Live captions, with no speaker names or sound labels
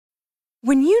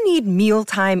When you need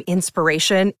mealtime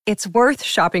inspiration, it's worth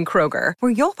shopping Kroger,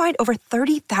 where you'll find over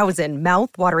 30,000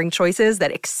 mouth-watering choices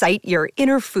that excite your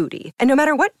inner foodie. And no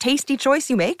matter what tasty choice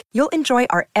you make, you'll enjoy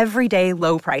our everyday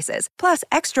low prices, plus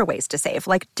extra ways to save,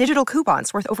 like digital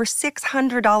coupons worth over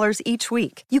 $600 each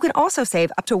week. You can also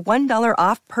save up to $1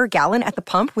 off per gallon at the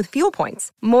pump with fuel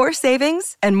points. More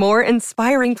savings and more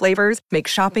inspiring flavors make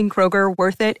shopping Kroger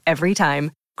worth it every time.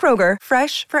 Kroger,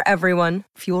 fresh for everyone.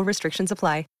 Fuel restrictions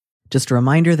apply. Just a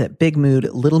reminder that Big Mood,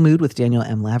 Little Mood with Daniel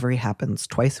M. Lavery happens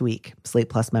twice a week. Slate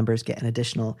Plus members get an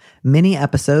additional mini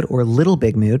episode or Little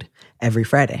Big Mood every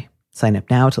Friday. Sign up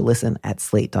now to listen at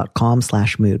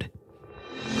slate.com/mood.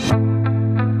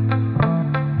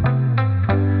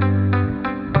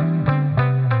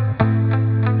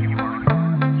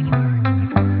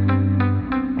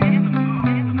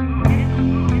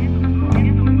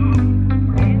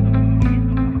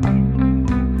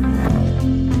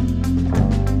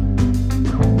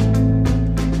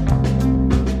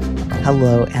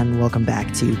 Hello and welcome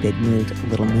back to Big Mood,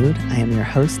 Little Mood. I am your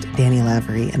host, Danny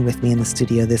Lavery, and with me in the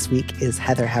studio this week is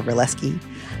Heather Havrilesky,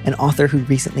 an author who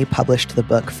recently published the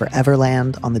book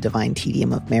Foreverland on the Divine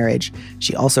Tedium of Marriage.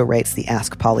 She also writes the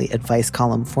Ask Polly advice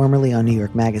column, formerly on New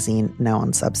York Magazine, now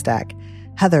on Substack.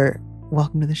 Heather,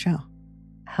 welcome to the show.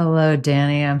 Hello,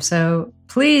 Danny. I'm so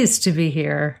pleased to be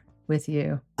here with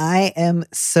you. I am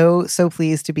so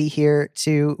pleased to be here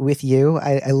too with you.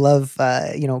 I love,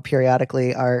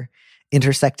 periodically our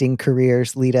intersecting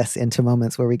careers lead us into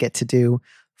moments where we get to do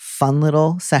fun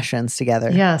little sessions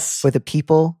together. Yes. For the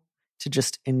people to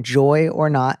just enjoy or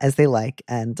not as they like.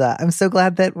 And I'm so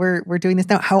glad that we're doing this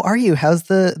now. How are you? How's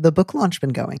the book launch been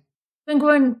going? It's been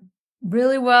going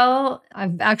really well.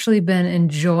 I've actually been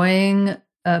enjoying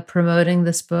promoting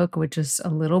this book, which is a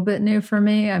little bit new for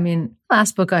me. I mean,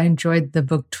 last book, I enjoyed the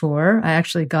book tour. I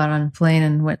actually got on a plane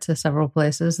and went to several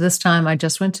places. This time I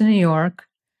just went to New York,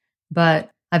 but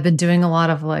I've been doing a lot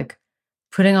of like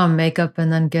putting on makeup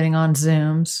and then getting on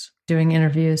Zooms, doing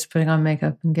interviews, putting on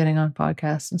makeup and getting on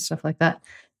podcasts and stuff like that.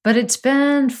 But it's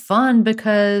been fun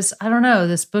because, I don't know,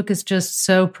 this book is just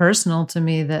so personal to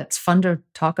me that it's fun to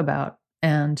talk about.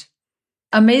 And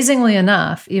amazingly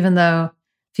enough, even though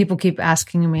people keep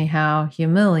asking me how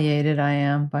humiliated I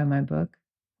am by my book,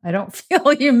 I don't feel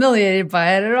humiliated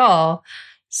by it at all.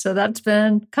 So that's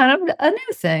been kind of a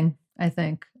new thing, I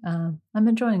think. I'm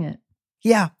enjoying it.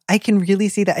 Yeah, I can really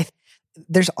see that.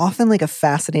 There's often like a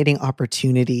fascinating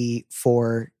opportunity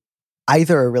for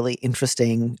either a really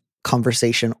interesting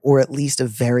conversation or at least a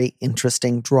very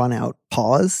interesting drawn out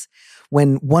pause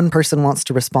when one person wants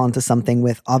to respond to something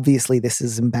with, obviously this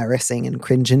is embarrassing and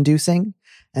cringe inducing,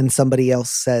 and somebody else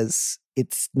says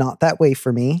it's not that way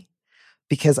for me.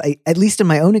 Because at least in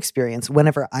my own experience,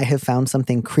 whenever I have found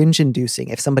something cringe inducing,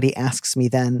 if somebody asks me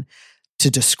then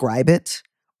to describe it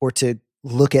or to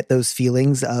look at those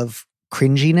feelings of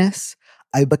cringiness,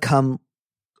 I become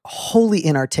wholly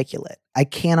inarticulate. I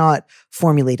cannot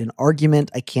formulate an argument.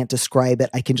 I can't describe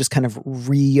it. I can just kind of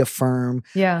reaffirm.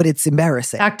 Yeah. But it's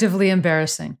embarrassing. Actively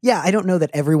embarrassing. Yeah. I don't know that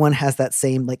everyone has that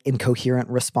same like incoherent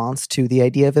response to the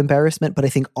idea of embarrassment, but I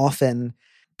think often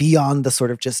beyond the sort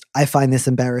of just, I find this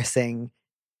embarrassing,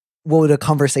 what would a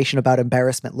conversation about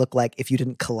embarrassment look like if you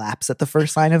didn't collapse at the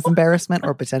first sign of embarrassment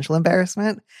or potential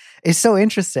embarrassment? It's so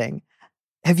interesting.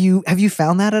 Have you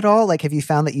found that at all? Like, have you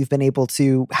found that you've been able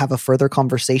to have a further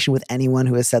conversation with anyone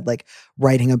who has said like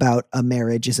writing about a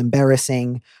marriage is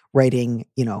embarrassing, writing,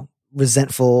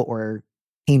 resentful or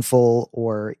painful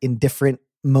or in different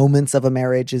moments of a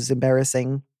marriage is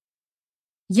embarrassing?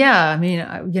 Yeah. I mean,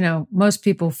 most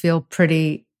people feel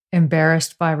pretty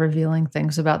embarrassed by revealing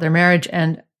things about their marriage.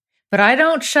 But I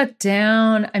don't shut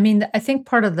down. I mean, I think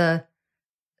part of the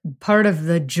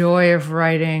joy of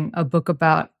writing a book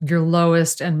about your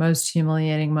lowest and most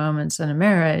humiliating moments in a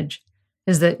marriage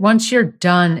is that once you're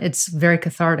done, it's very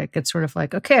cathartic. It's sort of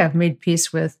like, okay, I've made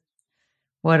peace with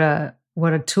what a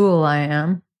tool I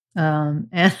am,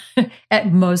 and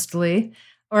at mostly,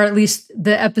 or at least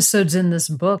the episodes in this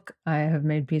book I have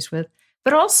made peace with.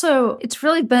 But also, it's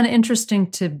really been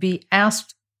interesting to be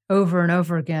asked over and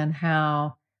over again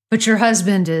but your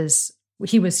husband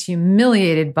he was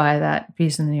humiliated by that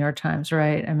piece in the New York Times,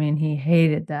 right? I mean, he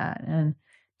hated that. And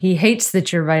he hates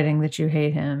that you're writing that you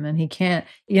hate him. And he can't,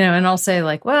 and I'll say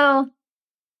like, well,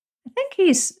 I think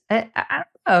I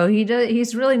don't know.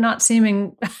 He's really not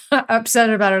seeming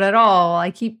upset about it at all.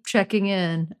 I keep checking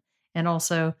in. And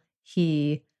also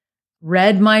he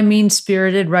read my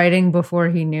mean-spirited writing before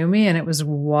he knew me. And it was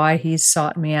why he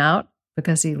sought me out,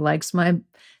 because he likes my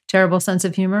terrible sense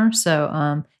of humor.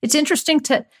 So it's interesting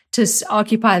to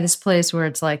occupy this place where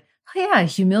it's like, oh yeah,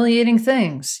 humiliating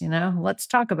things, let's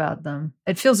talk about them.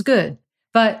 It feels good.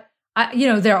 But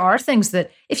there are things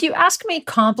that if you ask me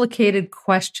complicated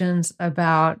questions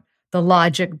about the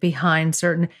logic behind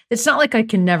certain, it's not like I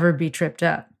can never be tripped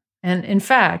up. And in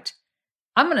fact,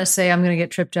 I'm going to say I'm going to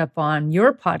get tripped up on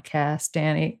your podcast,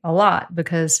 Danny, a lot,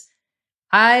 because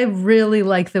I really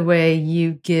like the way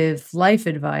you give life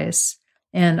advice,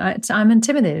 and I'm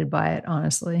intimidated by it,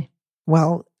 honestly.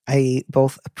 Well, I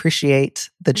both appreciate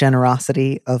the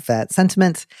generosity of that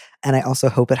sentiment, and I also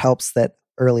hope it helps that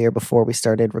earlier before we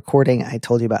started recording, I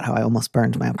told you about how I almost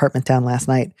burned my apartment down last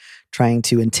night trying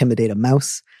to intimidate a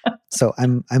mouse. So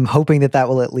I'm hoping that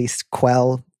will at least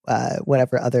quell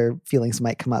whatever other feelings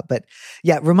might come up. But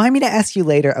yeah, remind me to ask you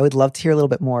later. I would love to hear a little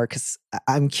bit more because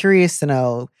I'm curious to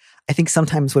know. I think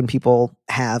sometimes when people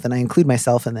have, and I include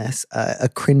myself in this, a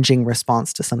cringing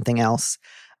response to something else,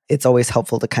 it's always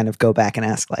helpful to kind of go back and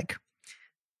ask like,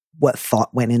 what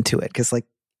thought went into it? Because like,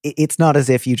 it's not as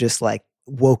if you just like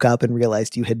woke up and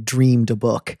realized you had dreamed a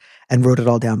book and wrote it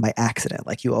all down by accident.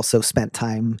 Like you also spent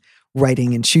time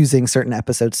writing and choosing certain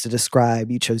episodes to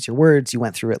describe. You chose your words. You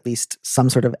went through at least some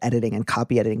sort of editing and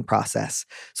copy editing process.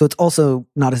 So it's also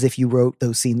not as if you wrote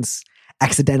those scenes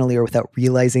accidentally or without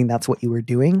realizing that's what you were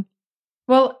doing.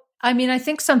 Well, I mean, I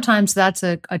think sometimes that's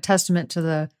a testament to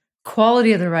the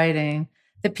quality of the writing,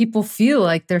 that people feel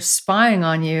like they're spying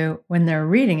on you when they're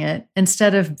reading it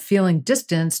instead of feeling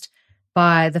distanced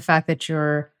by the fact that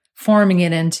you're forming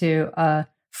it into a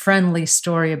friendly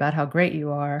story about how great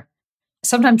you are.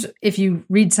 Sometimes if you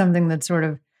read something that's sort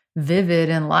of vivid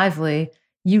and lively,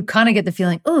 you kind of get the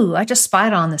feeling, oh, I just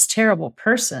spied on this terrible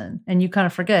person. And you kind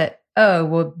of forget, oh,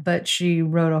 well, but she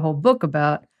wrote a whole book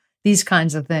about these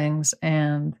kinds of things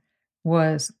and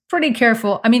was pretty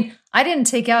careful. I mean, I didn't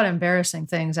take out embarrassing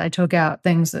things. I took out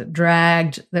things that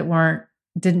dragged,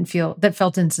 that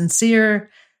felt insincere,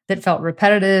 that felt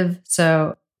repetitive.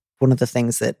 So one of the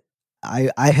things that I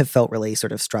have felt really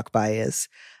sort of struck by is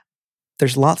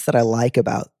there's lots that I like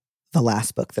about the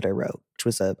last book that I wrote, which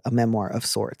was a memoir of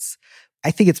sorts.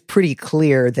 I think it's pretty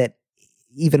clear that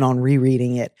even on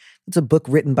rereading it, it's a book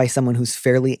written by someone who's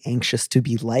fairly anxious to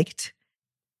be liked.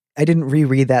 I didn't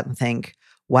reread that and think,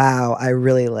 wow, I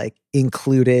really like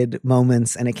included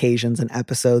moments and occasions and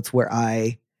episodes where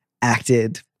I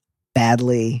acted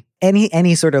badly.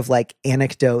 Any sort of like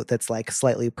anecdote that's like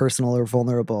slightly personal or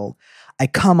vulnerable, I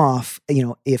come off,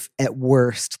 if at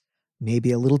worst,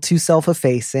 maybe a little too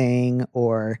self-effacing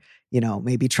or,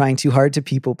 maybe trying too hard to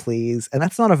people please. And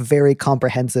that's not a very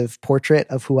comprehensive portrait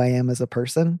of who I am as a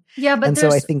person. Yeah, but so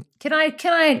I think, can I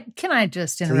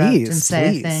just interrupt and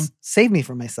say a thing? Save me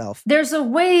from myself. There's a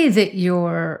way that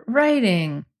you're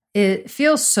writing. It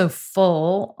feels so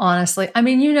full, honestly. I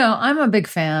mean, I'm a big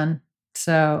fan,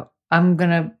 so I'm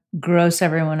going to gross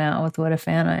everyone out with what a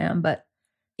fan I am. But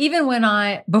even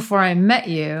before I met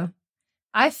you,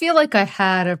 I feel like I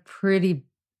had a pretty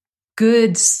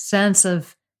good sense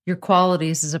of your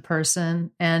qualities as a person,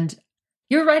 and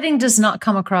your writing does not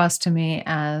come across to me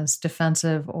as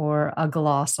defensive or a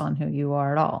gloss on who you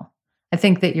are at all. I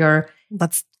think that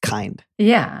that's kind.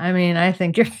 Yeah. I mean, I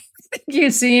think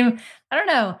you seem, I don't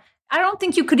know. I don't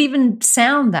think you could even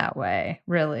sound that way,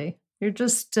 really. You're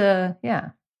just, yeah.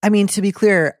 I mean, to be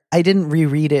clear, I didn't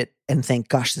reread it and think,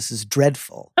 gosh, this is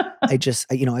dreadful.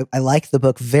 I like the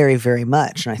book very, very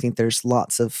much. And I think there's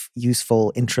lots of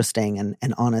useful, interesting,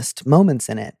 and honest moments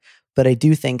in it. But I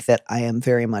do think that I am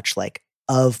very much like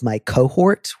of my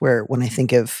cohort, where when I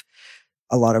think of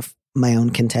a lot of my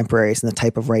own contemporaries and the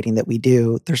type of writing that we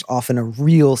do, there's often a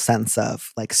real sense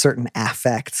of like certain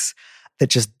affects that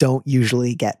just don't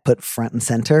usually get put front and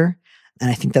center. And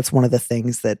I think that's one of the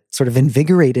things that sort of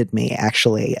invigorated me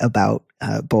actually about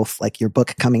both like your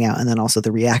book coming out and then also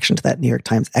the reaction to that New York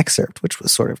Times excerpt, which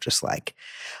was sort of just like,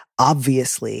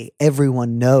 obviously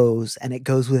everyone knows, and it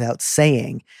goes without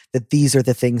saying, that these are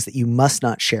the things that you must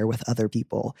not share with other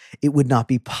people. It would not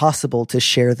be possible to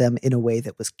share them in a way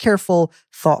that was careful,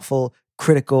 thoughtful,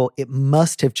 critical. It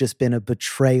must have just been a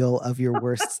betrayal of your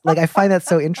worst. Like, I find that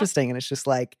so interesting. And it's just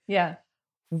like, yeah.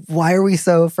 Why are we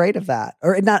so afraid of that?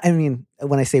 Or not, I mean,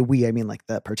 when I say we, I mean like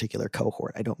the particular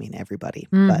cohort. I don't mean everybody.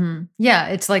 Mm-hmm. But yeah,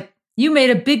 it's like, you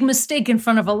made a big mistake in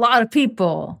front of a lot of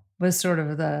people was sort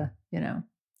of the,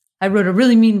 I wrote a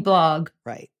really mean blog.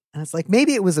 Right. And it's like,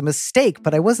 maybe it was a mistake,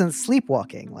 but I wasn't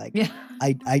sleepwalking. Like, yeah.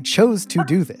 I chose to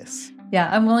do this. Yeah,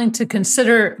 I'm willing to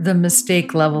consider the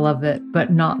mistake level of it,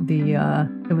 but not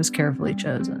it was carefully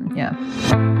chosen. Yeah.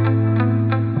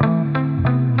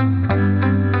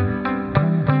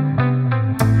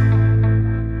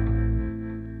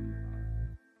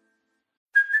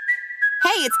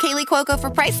 Hey, it's Kaylee Cuoco for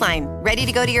Priceline. Ready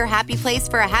to go to your happy place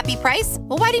for a happy price?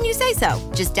 Well, why didn't you say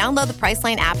so? Just download the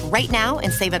Priceline app right now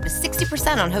and save up to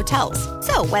 60% on hotels.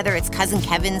 So whether it's Cousin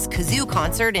Kevin's Kazoo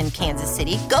Concert in Kansas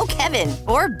City, go Kevin,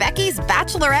 or Becky's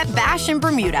Bachelorette Bash in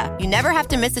Bermuda, you never have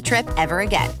to miss a trip ever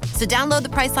again. So download the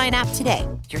Priceline app today.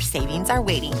 Your savings are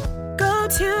waiting. Go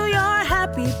to your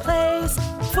happy place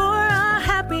for a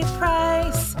happy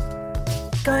price.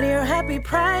 Go to your happy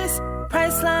price,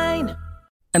 Priceline.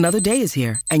 Another day is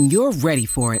here, and you're ready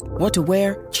for it. What to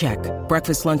wear? Check.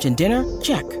 Breakfast, lunch, and dinner?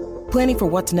 Check. Planning for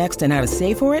what's next and how to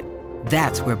save for it?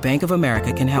 That's where Bank of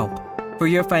America can help. For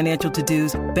your financial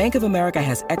to-dos, Bank of America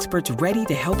has experts ready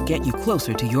to help get you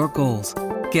closer to your goals.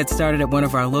 Get started at one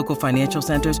of our local financial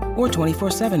centers or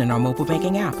 24/7 in our mobile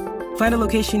banking app. Find a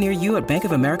location near you at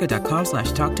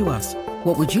bankofamerica.com/talktous.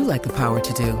 What would you like the power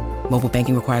to do? Mobile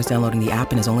banking requires downloading the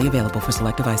app and is only available for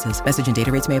select devices. Message and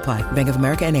data rates may apply. Bank of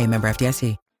America NA, member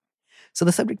FDIC. So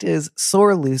the subject is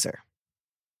sore loser.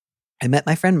 I met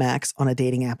my friend Max on a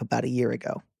dating app about a year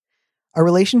ago. Our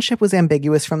relationship was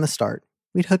ambiguous from the start.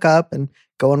 We'd hook up and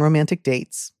go on romantic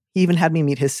dates. He even had me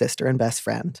meet his sister and best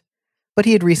friend. But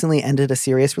he had recently ended a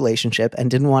serious relationship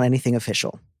and didn't want anything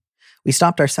official. We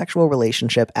stopped our sexual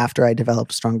relationship after I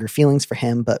developed stronger feelings for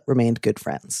him, but remained good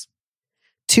friends.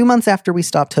 2 months after we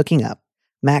stopped hooking up,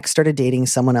 Max started dating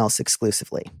someone else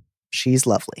exclusively. She's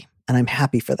lovely, and I'm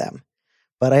happy for them.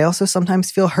 But I also sometimes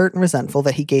feel hurt and resentful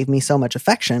that he gave me so much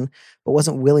affection, but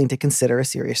wasn't willing to consider a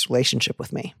serious relationship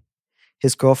with me.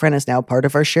 His girlfriend is now part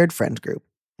of our shared friend group,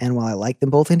 and while I like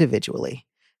them both individually,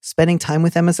 spending time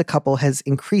with them as a couple has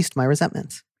increased my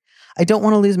resentment. I don't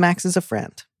want to lose Max as a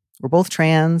friend. We're both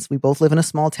trans, we both live in a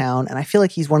small town, and I feel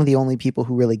like he's one of the only people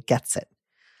who really gets it.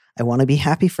 I want to be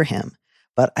happy for him,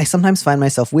 but I sometimes find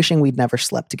myself wishing we'd never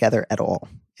slept together at all.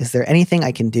 Is there anything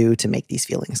I can do to make these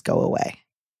feelings go away?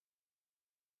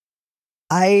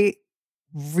 I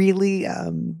really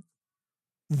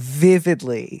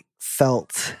vividly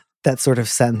felt that sort of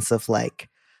sense of like,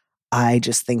 I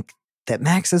just think that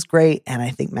Max is great, and I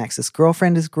think Max's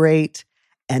girlfriend is great.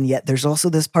 And yet there's also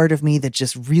this part of me that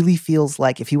just really feels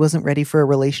like if he wasn't ready for a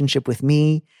relationship with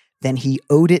me, then he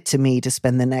owed it to me to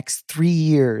spend the next 3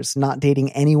 years not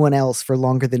dating anyone else for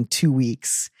longer than 2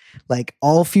 weeks. Like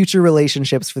all future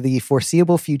relationships for the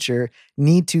foreseeable future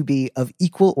need to be of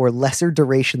equal or lesser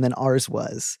duration than ours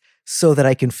was so that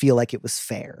I can feel like it was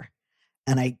fair.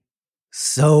 And I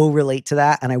so relate to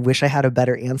that. And I wish I had a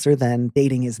better answer than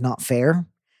dating is not fair.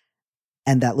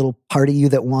 And that little part of you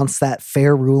that wants that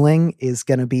fair ruling is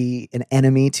going to be an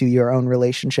enemy to your own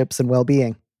relationships and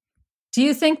well-being. Do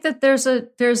you think that there's a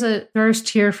thirst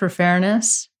here for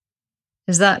fairness?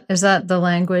 Is that the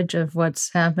language of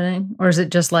what's happening? Or is it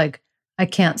just like, I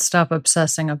can't stop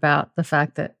obsessing about the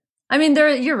fact that, I mean,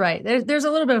 you're right. There's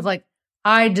a little bit of like,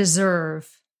 I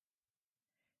deserve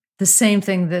the same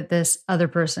thing that this other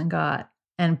person got,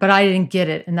 but I didn't get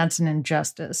it, and that's an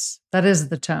injustice. That is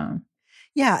the tone.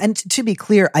 Yeah, and to be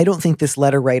clear, I don't think this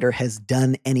letter writer has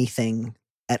done anything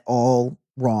at all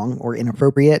wrong or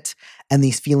inappropriate, and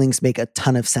these feelings make a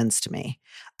ton of sense to me.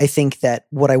 I think that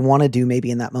what I want to do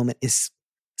maybe in that moment is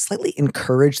slightly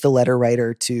encourage the letter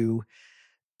writer to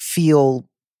feel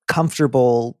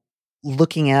comfortable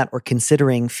looking at or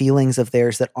considering feelings of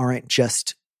theirs that aren't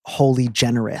just wholly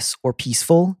generous or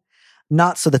peaceful,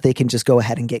 not so that they can just go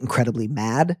ahead and get incredibly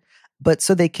mad, but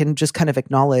so they can just kind of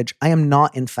acknowledge, I am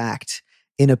not, in fact,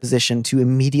 in a position to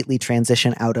immediately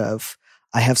transition out of,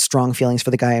 I have strong feelings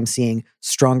for the guy I'm seeing,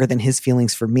 stronger than his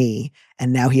feelings for me,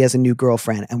 and now he has a new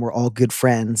girlfriend, and we're all good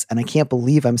friends, and I can't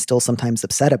believe I'm still sometimes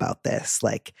upset about this.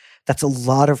 Like, that's a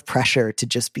lot of pressure to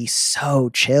just be so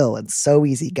chill and so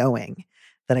easygoing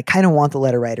that I kind of want the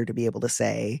letter writer to be able to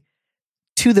say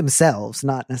to themselves,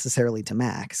 not necessarily to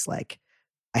Max, like,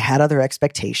 I had other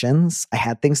expectations. I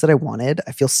had things that I wanted.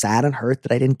 I feel sad and hurt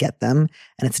that I didn't get them.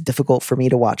 And it's difficult for me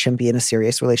to watch him be in a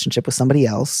serious relationship with somebody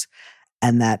else.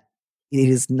 And that it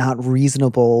is not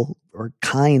reasonable or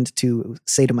kind to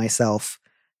say to myself,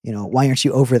 you know, why aren't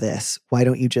you over this? Why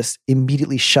don't you just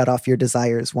immediately shut off your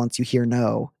desires once you hear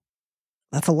no?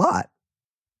 That's a lot.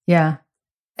 Yeah.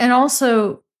 And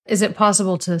also, is it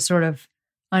possible to sort of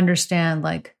understand,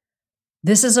 like,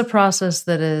 this is a process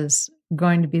that is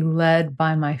going to be led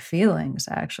by my feelings,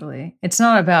 actually. It's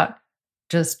not about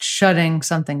just shutting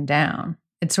something down.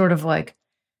 It's sort of like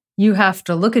you have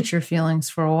to look at your feelings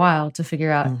for a while to figure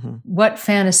out what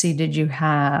fantasy did you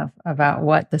have about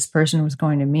what this person was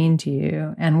going to mean to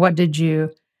you, and what had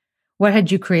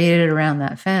you created around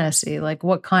that fantasy? Like,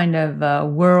 what kind of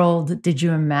world did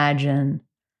you imagine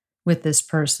with this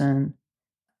person?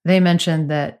 They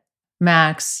mentioned that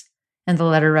Max and the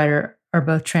letter writer are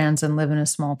both trans and live in a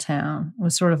small town. It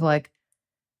was sort of like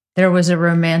there was a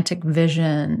romantic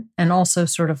vision and also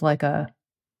sort of like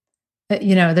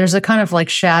there's a kind of like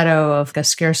shadow of a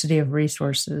scarcity of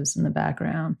resources in the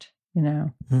background,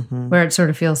 where it sort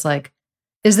of feels like,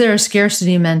 is there a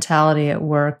scarcity mentality at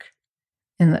work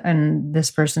in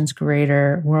this person's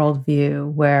greater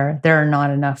worldview where there are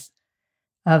not enough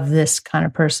of this kind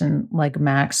of person like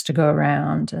Max to go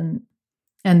around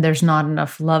and there's not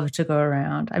enough love to go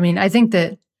around? I mean, I think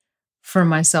that for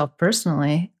myself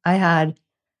personally, I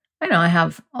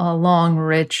have a long,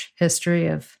 rich history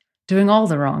of doing all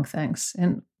the wrong things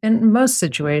in most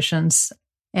situations.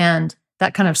 And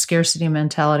that kind of scarcity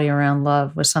mentality around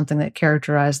love was something that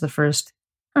characterized the first,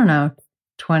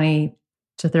 20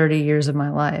 to 30 years of my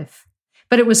life.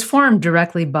 But it was formed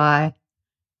directly by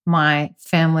my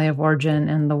family of origin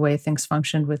and the way things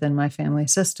functioned within my family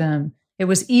system. It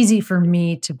was easy for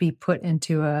me to be put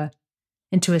into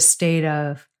a state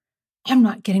of, I'm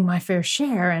not getting my fair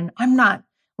share and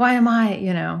why am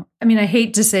I, I mean, I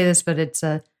hate to say this, but it's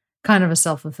a kind of a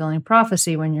self-fulfilling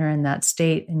prophecy when you're in that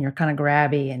state and you're kind of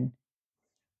grabby and,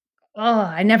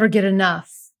 I never get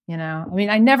enough, I mean,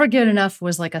 I never get enough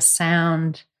was like a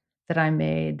sound that I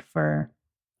made for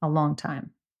a long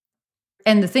time.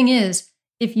 And the thing is,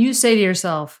 if you say to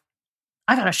yourself,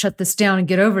 I got to shut this down and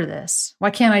get over this. Why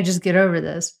can't I just get over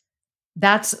this?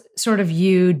 That's sort of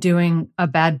you doing a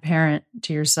bad parent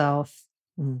to yourself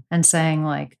and saying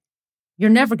like, you're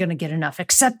never going to get enough,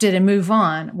 accept it and move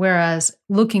on. Whereas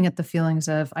looking at the feelings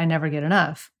of I never get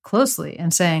enough closely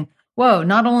and saying, whoa,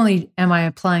 not only am I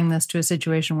applying this to a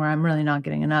situation where I'm really not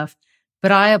getting enough,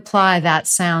 but I apply that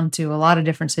sound to a lot of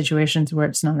different situations where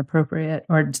it's not appropriate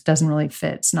or it doesn't really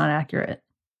fit. It's not accurate.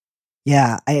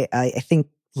 Yeah, I think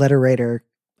letter writer,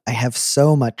 I have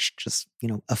so much just,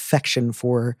 affection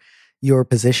for your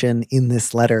position in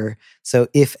this letter. So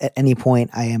if at any point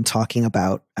I am talking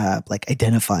about like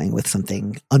identifying with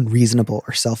something unreasonable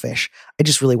or selfish, I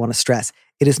just really want to stress,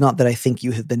 it is not that I think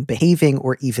you have been behaving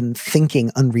or even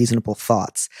thinking unreasonable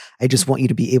thoughts. I just want you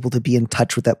to be able to be in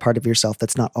touch with that part of yourself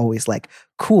that's not always like,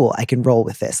 cool, I can roll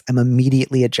with this. I'm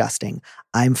immediately adjusting.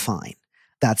 I'm fine.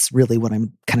 That's really what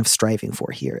I'm kind of striving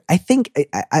for here. I think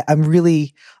I'm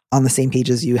really on the same page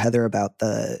as you, Heather, about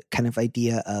the kind of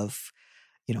idea of,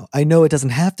 I know it doesn't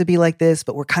have to be like this,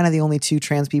 but we're kind of the only two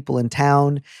trans people in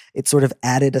town. It sort of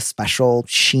added a special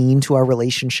sheen to our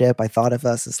relationship. I thought of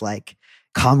us as like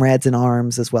comrades in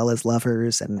arms as well as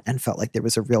lovers and felt like there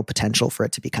was a real potential for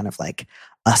it to be kind of like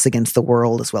us against the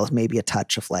world, as well as maybe a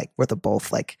touch of like we're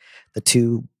both like the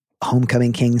two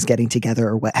homecoming kings getting together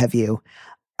or what have you.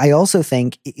 I also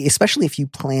think, especially if you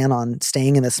plan on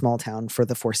staying in this small town for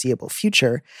the foreseeable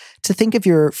future, to think of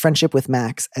your friendship with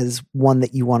Max as one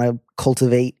that you want to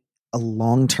cultivate a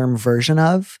long-term version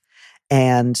of.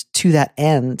 And to that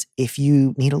end, if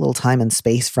you need a little time and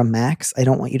space from Max, I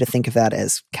don't want you to think of that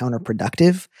as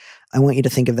counterproductive. I want you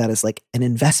to think of that as like an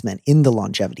investment in the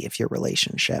longevity of your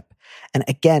relationship. And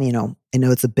again, I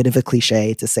know it's a bit of a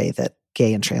cliche to say that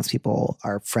gay and trans people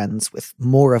are friends with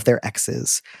more of their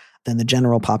exes than the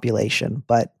general population.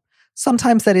 But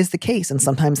sometimes that is the case. And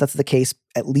sometimes that's the case,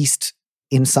 at least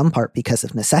in some part, because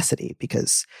of necessity,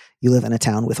 because you live in a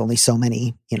town with only so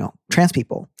many, trans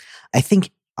people. I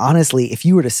think, honestly, if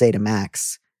you were to say to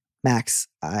Max,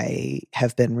 I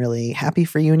have been really happy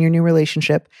for you in your new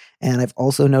relationship. And I've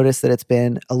also noticed that it's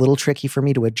been a little tricky for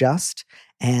me to adjust.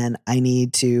 And I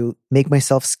need to make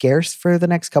myself scarce for the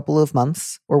next couple of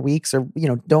months or weeks, or,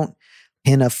 don't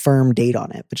pin a firm date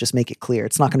on it, but just make it clear.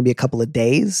 It's not going to be a couple of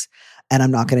days, and I'm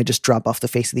not going to just drop off the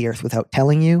face of the earth without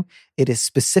telling you. It is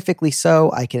specifically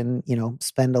so I can,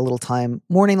 spend a little time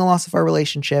mourning the loss of our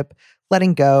relationship,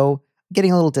 letting go,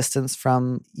 getting a little distance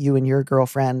from you and your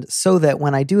girlfriend, so that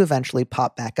when I do eventually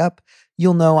pop back up,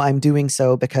 you'll know I'm doing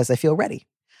so because I feel ready.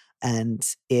 And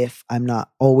if I'm not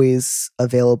always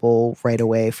available right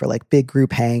away for like big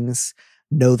group hangs,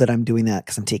 know that I'm doing that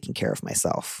because I'm taking care of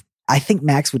myself. I think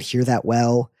Max would hear that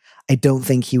well. I don't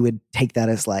think he would take that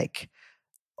as like,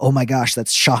 oh my gosh,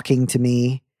 that's shocking to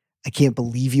me. I can't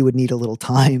believe you would need a little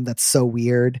time. That's so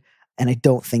weird. And I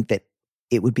don't think that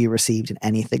it would be received in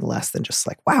anything less than just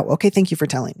like, wow, okay, thank you for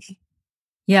telling me.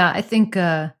 Yeah, I think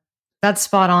that's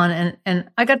spot on. And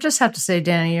I just have to say,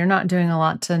 Danny, you're not doing a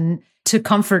lot to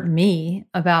comfort me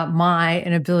about my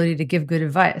inability to give good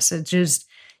advice. It just,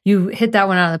 you hit that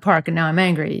one out of the park and now I'm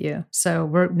angry at you. So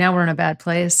we're in a bad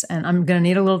place and I'm going to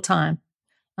need a little time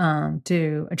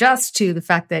to adjust to the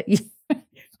fact that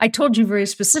I told you very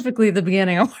specifically at the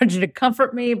beginning, I wanted you to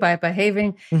comfort me by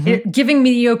behaving, giving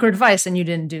mediocre advice, and you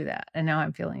didn't do that. And now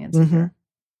I'm feeling insecure.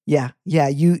 Yeah.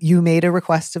 You made a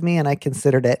request of me and I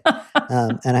considered it.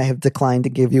 And I have declined to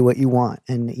give you what you want.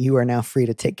 And you are now free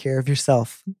to take care of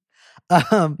yourself.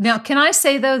 Now, can I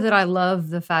say, though, that I love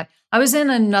the fact I was in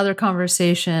another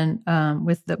conversation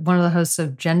with one of the hosts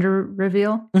of Gender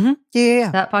Reveal,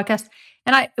 that podcast.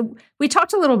 And we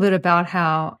talked a little bit about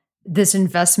how this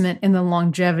investment in the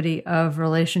longevity of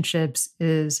relationships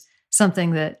is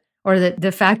something that, or that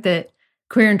the fact that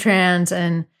queer and trans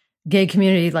and gay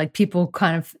community, like people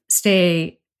kind of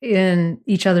stay in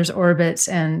each other's orbits,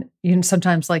 and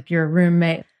sometimes like your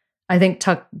roommate. I think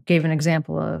Tuck gave an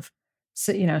example of,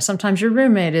 sometimes your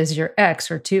roommate is your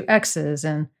ex or two exes,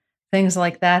 and things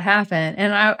like that happen.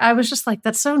 And I was just like,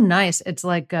 that's so nice. It's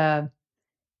like, I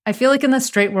feel like in the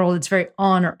straight world, it's very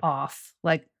on or off.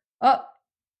 Like, oh,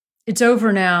 it's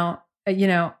over now.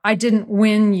 I didn't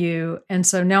win you. And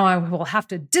so now I will have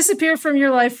to disappear from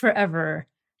your life forever.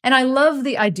 And I love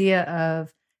the idea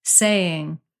of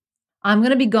saying, I'm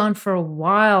going to be gone for a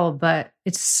while, but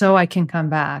it's so I can come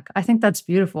back. I think that's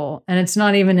beautiful. And it's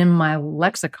not even in my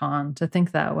lexicon to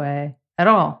think that way at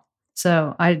all.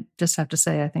 So I just have to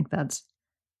say, I think that's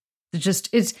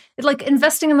it's like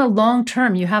investing in the long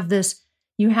term. You have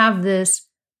this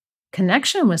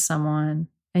connection with someone,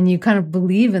 and you kind of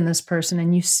believe in this person,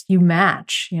 and you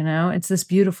match, it's this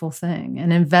beautiful thing,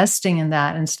 and investing in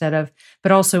that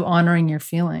but also honoring your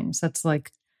feelings. That's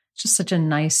like just such a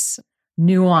nice,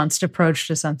 nuanced approach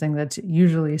to something that's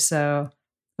usually so,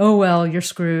 oh, well, you're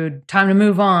screwed. Time to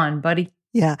move on, buddy.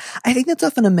 Yeah. I think that's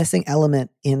often a missing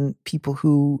element in people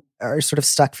who are sort of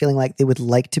stuck feeling like they would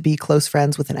like to be close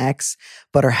friends with an ex,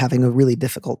 but are having a really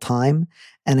difficult time.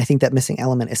 And I think that missing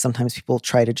element is sometimes people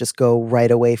try to just go right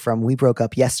away from, we broke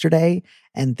up yesterday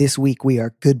and this week we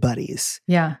are good buddies.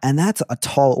 Yeah. And that's a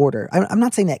tall order. I'm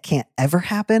not saying that can't ever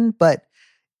happen, but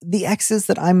the exes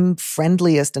that I'm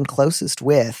friendliest and closest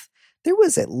with, there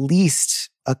was at least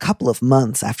a couple of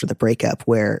months after the breakup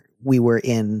where we were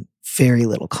in very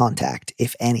little contact,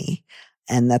 if any.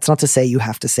 And that's not to say you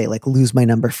have to say, like, lose my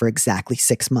number for exactly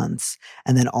 6 months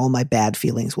and then all my bad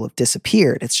feelings will have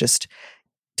disappeared. It's just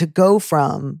to go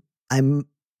from, I'm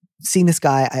seeing this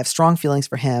guy, I have strong feelings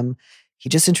for him. He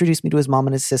just introduced me to his mom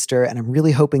and his sister, and I'm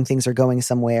really hoping things are going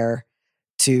somewhere,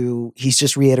 to he's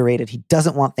just reiterated he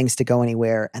doesn't want things to go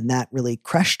anywhere. And that really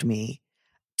crushed me,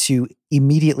 to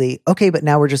immediately, okay, but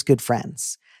now we're just good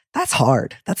friends. That's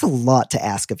hard. That's a lot to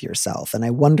ask of yourself. And I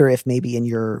wonder if maybe in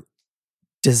your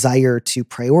desire to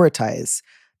prioritize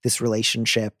this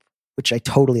relationship, which I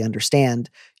totally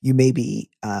understand, you maybe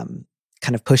kind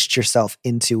of pushed yourself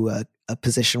into a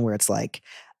position where it's like,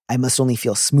 I must only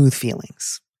feel smooth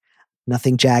feelings.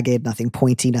 Nothing jagged, nothing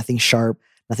pointy, nothing sharp,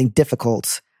 nothing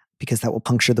difficult, because that will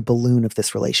puncture the balloon of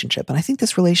this relationship. And I think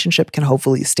this relationship can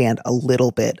hopefully stand a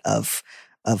little bit of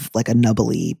like a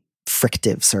nubbly,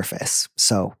 frictive surface.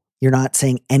 So you're not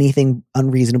saying anything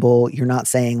unreasonable. You're not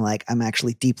saying like, I'm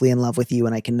actually deeply in love with you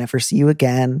and I can never see you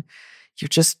again. You're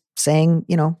just saying,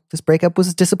 this breakup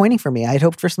was disappointing for me. I had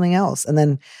hoped for something else. And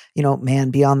then, man,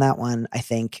 beyond that one, I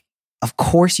think, of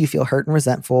course you feel hurt and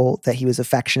resentful that he was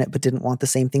affectionate but didn't want the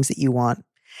same things that you want.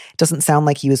 It doesn't sound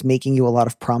like he was making you a lot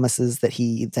of promises that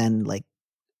he then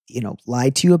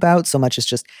lied to you about, so much as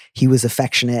just he was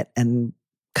affectionate and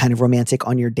kind of romantic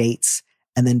on your dates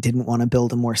and then didn't want to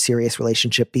build a more serious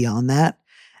relationship beyond that.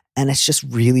 And it's just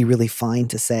really, really fine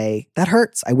to say, that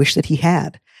hurts. I wish that he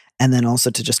had. And then also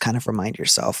to just kind of remind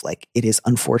yourself, like, it is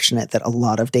unfortunate that a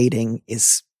lot of dating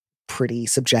is pretty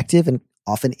subjective and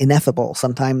often ineffable.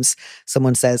 Sometimes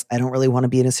someone says, I don't really want to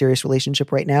be in a serious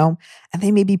relationship right now. And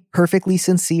they may be perfectly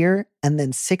sincere. And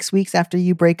then 6 weeks after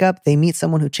you break up, they meet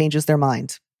someone who changes their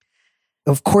mind.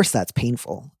 Of course, that's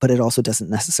painful, but it also doesn't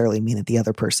necessarily mean that the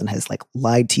other person has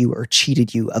lied to you or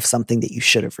cheated you of something that you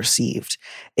should have received.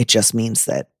 It just means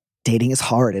that dating is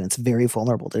hard and it's very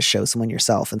vulnerable to show someone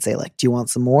yourself and say, do you want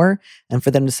some more? And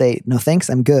for them to say, no, thanks,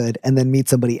 I'm good. And then meet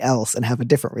somebody else and have a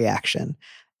different reaction.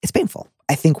 It's painful.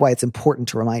 I think why it's important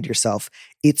to remind yourself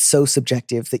it's so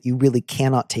subjective that you really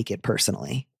cannot take it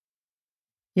personally.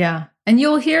 Yeah. And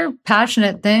you'll hear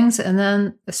passionate things and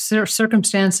then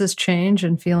circumstances change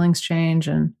and feelings change.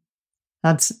 And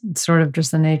that's sort of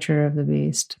just the nature of the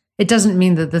beast. It doesn't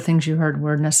mean that the things you heard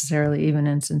were necessarily even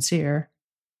insincere.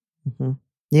 Mm-hmm.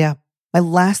 Yeah. My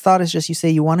last thought is just, you say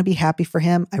you want to be happy for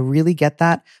him. I really get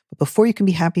that. But before you can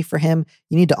be happy for him,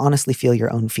 you need to honestly feel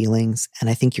your own feelings. And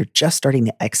I think you're just starting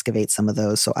to excavate some of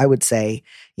those. So I would say,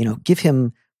 give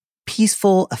him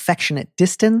peaceful, affectionate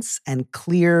distance and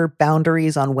clear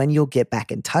boundaries on when you'll get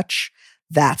back in touch.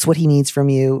 That's what he needs from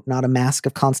you, not a mask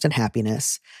of constant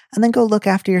happiness. And then go look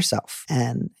after yourself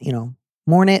and,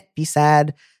 mourn it, be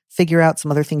sad, figure out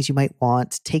some other things you might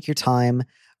want, take your time,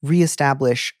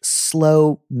 reestablish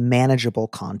slow, manageable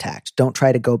contact. Don't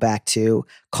try to go back to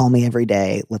call me every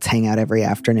day, let's hang out every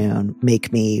afternoon,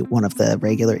 make me one of the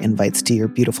regular invites to your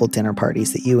beautiful dinner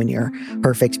parties that you and your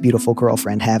perfect, beautiful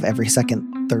girlfriend have every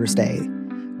second Thursday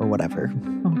or whatever.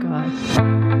 Oh, God.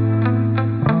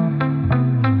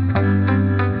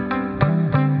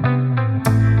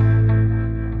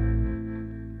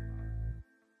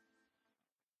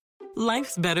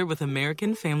 Life's better with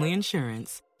American Family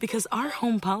Insurance because our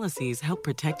home policies help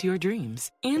protect your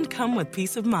dreams and come with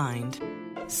peace of mind.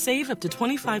 Save up to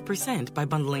 25% by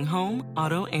bundling home,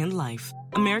 auto, and life.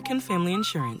 American Family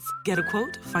Insurance. Get a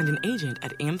quote, find an agent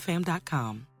at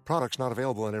amfam.com. Products not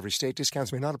available in every state.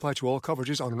 Discounts may not apply to all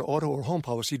coverages on an auto or home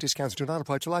policy. Discounts do not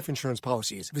apply to life insurance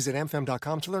policies. Visit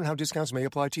amfam.com to learn how discounts may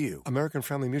apply to you. American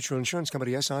Family Mutual Insurance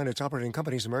Company, SI, and its operating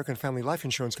companies, American Family Life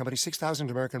Insurance Company, 6000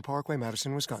 American Parkway,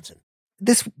 Madison, Wisconsin.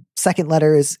 This second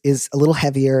letter is a little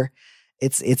heavier.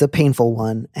 It's a painful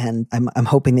one, and I'm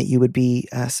hoping that you would be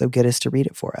so good as to read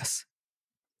it for us.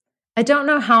 I don't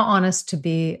know how honest to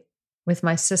be with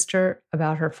my sister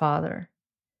about her father.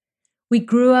 We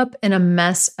grew up in a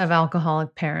mess of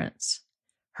alcoholic parents.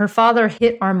 Her father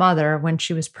hit our mother when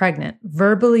she was pregnant,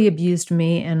 verbally abused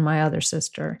me and my other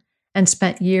sister, and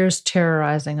spent years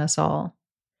terrorizing us all.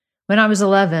 When I was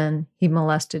 11, he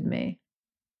molested me.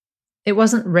 It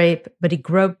wasn't rape, but he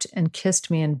groped and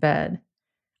kissed me in bed.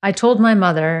 I told my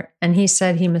mother, and he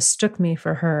said he mistook me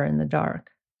for her in the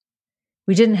dark.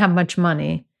 We didn't have much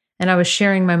money, and I was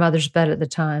sharing my mother's bed at the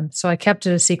time, so I kept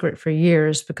it a secret for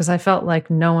years because I felt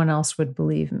like no one else would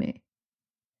believe me.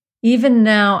 Even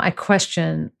now, I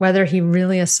question whether he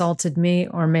really assaulted me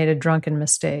or made a drunken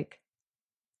mistake.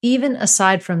 Even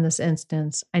aside from this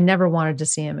instance, I never wanted to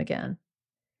see him again.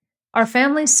 Our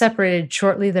family separated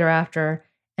shortly thereafter,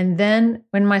 and then,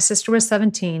 when my sister was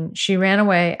 17, she ran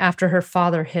away after her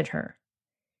father hit her.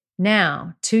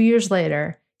 Now, 2 years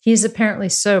later, he is apparently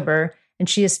sober, and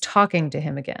she is talking to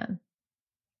him again.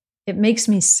 It makes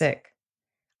me sick.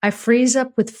 I freeze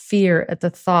up with fear at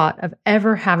the thought of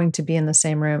ever having to be in the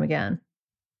same room again.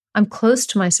 I'm close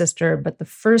to my sister, but the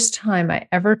first time I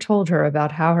ever told her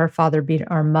about how her father beat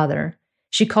our mother,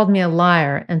 she called me a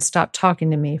liar and stopped talking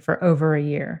to me for over a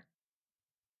year.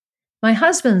 My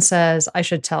husband says I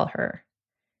should tell her.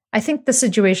 I think the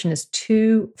situation is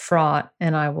too fraught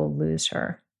and I will lose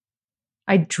her.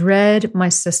 I dread my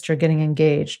sister getting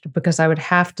engaged because I would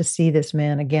have to see this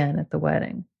man again at the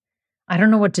wedding. I don't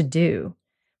know what to do.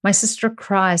 My sister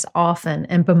cries often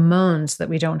and bemoans that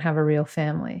we don't have a real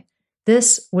family.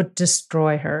 This would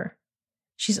destroy her.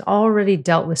 She's already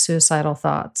dealt with suicidal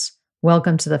thoughts.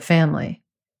 Welcome to the family.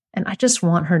 And I just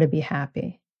want her to be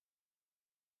happy.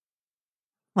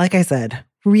 Like I said,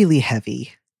 really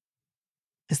heavy.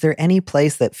 Is there any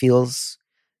place that feels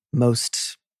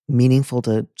most meaningful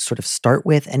to sort of start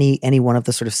with? Any one of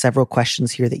the sort of several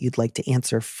questions here that you'd like to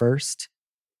answer first?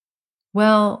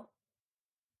 Well,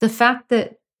 the fact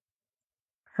that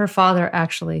her father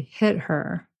actually hit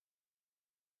her,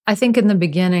 I think in the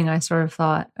beginning I sort of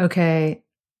thought, okay,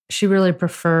 she really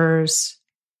prefers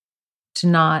to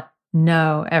not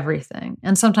know everything.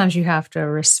 And sometimes you have to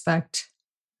respect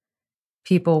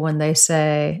people when they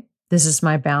say, this is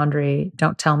my boundary,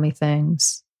 don't tell me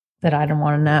things that I don't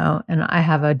want to know. And I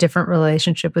have a different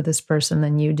relationship with this person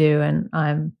than you do. And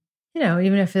I'm,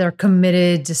 even if they're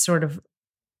committed to sort of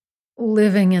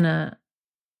living a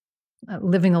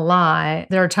lie,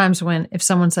 there are times when if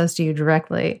someone says to you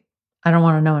directly, I don't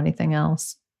want to know anything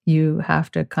else, you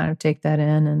have to kind of take that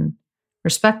in and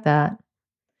respect that.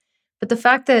 But the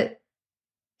fact that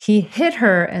he hit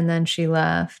her and then she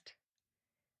left,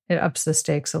 it ups the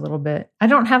stakes a little bit. I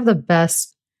don't have the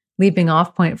best leaping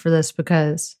off point for this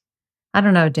because I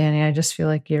don't know, Danny. I just feel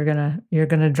like you're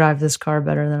gonna drive this car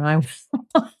better than I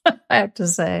will. I have to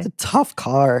say, it's a tough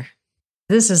car.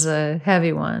 This is a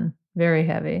heavy one, very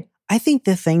heavy. I think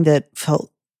the thing that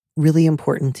felt really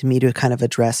important to me to kind of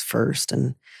address first,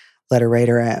 and letter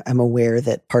writer, I'm aware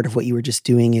that part of what you were just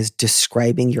doing is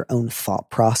describing your own thought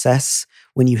process.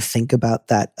 When you think about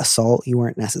that assault, you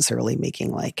weren't necessarily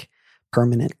making like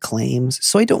permanent claims.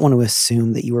 So I don't want to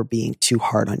assume that you were being too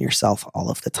hard on yourself all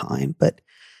of the time. But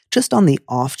just on the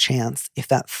off chance, if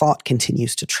that thought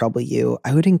continues to trouble you,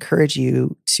 I would encourage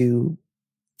you to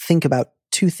think about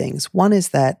two things. One is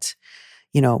that,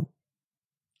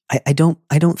 I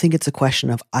don't think it's a question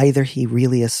of either he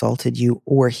really assaulted you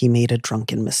or he made a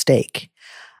drunken mistake.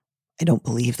 I don't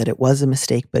believe that it was a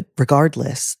mistake, but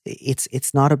regardless,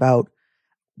 it's not about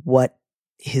what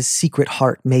his secret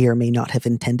heart may or may not have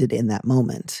intended in that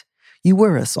moment. You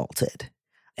were assaulted,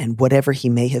 and whatever he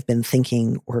may have been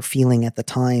thinking or feeling at the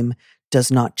time does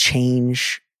not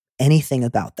change anything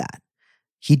about that.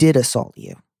 He did assault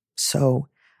you. So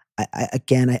I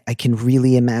can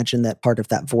really imagine that part of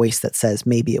that voice that says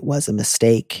maybe it was a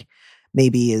mistake,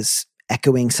 maybe is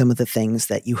echoing some of the things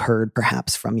that you heard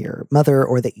perhaps from your mother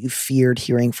or that you feared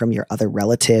hearing from your other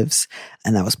relatives.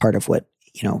 And that was part of what,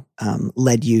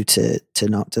 led you to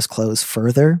not disclose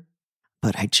further.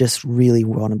 But I just really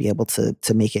want to be able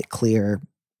to make it clear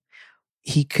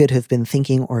he could have been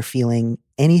thinking or feeling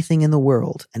anything in the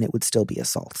world and it would still be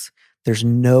assault. There's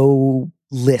no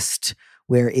list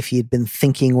where if he had been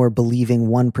thinking or believing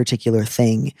one particular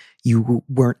thing, you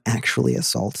weren't actually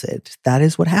assaulted. That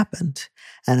is what happened.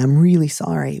 And I'm really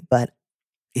sorry, but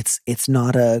it's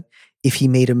not if he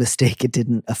made a mistake, it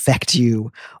didn't affect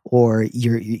you or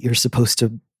you're supposed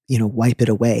to, wipe it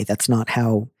away. That's not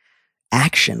how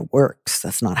action works.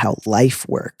 That's not how life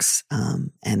works.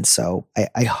 And so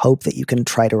I hope that you can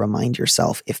try to remind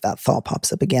yourself if that thought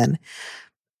pops up again.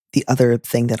 The other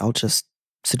thing that I'll just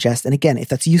suggest, and again, if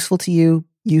that's useful to you,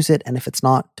 use it. And if it's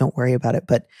not, don't worry about it.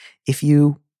 But if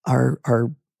you are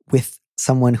with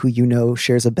someone who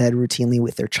shares a bed routinely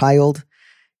with their child,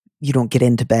 you don't get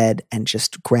into bed and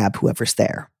just grab whoever's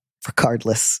there,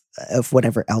 regardless of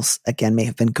whatever else, again, may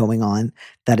have been going on.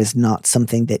 That is not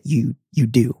something that you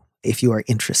do if you are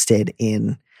interested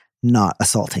in not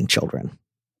assaulting children.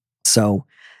 So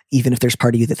even if there's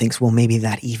part of you that thinks, well, maybe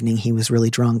that evening he was really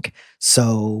drunk,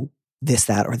 so this,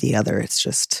 that, or the other, it's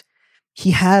just,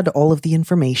 he had all of the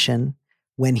information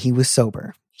when he was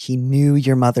sober. He knew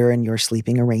your mother and your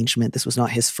sleeping arrangement. This was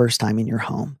not his first time in your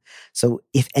home. So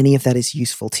if any of that is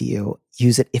useful to you,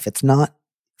 use it. If it's not,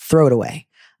 throw it away.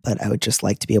 But I would just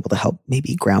like to be able to help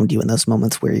maybe ground you in those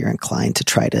moments where you're inclined to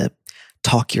try to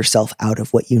talk yourself out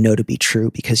of what you know to be true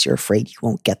because you're afraid you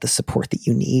won't get the support that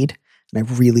you need. And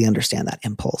I really understand that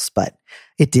impulse, but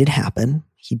it did happen.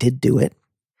 He did do it.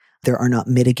 There are not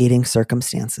mitigating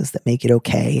circumstances that make it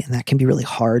okay. And that can be really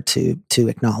hard to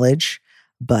acknowledge,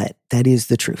 but that is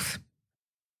the truth.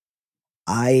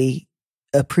 I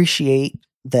appreciate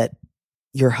that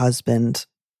your husband,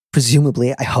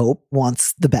 presumably, I hope,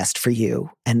 wants the best for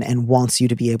you and wants you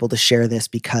to be able to share this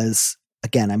because,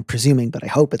 again, I'm presuming, but I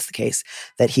hope it's the case,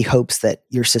 that he hopes that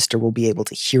your sister will be able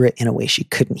to hear it in a way she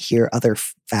couldn't hear other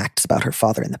facts about her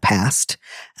father in the past,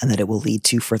 and that it will lead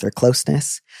to further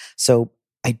closeness. So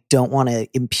I don't want to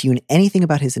impugn anything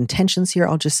about his intentions here.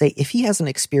 I'll just say if he hasn't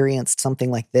experienced something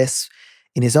like this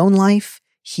in his own life,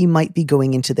 he might be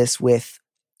going into this with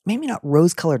maybe not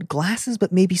rose-colored glasses,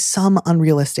 but maybe some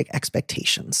unrealistic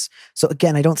expectations. So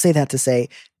again, I don't say that to say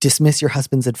dismiss your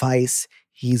husband's advice.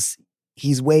 He's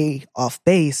way off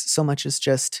base, so much as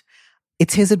just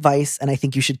it's his advice and I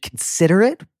think you should consider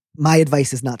it. My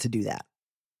advice is not to do that.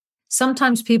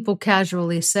 Sometimes people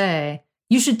casually say,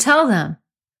 you should tell them,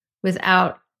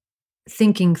 without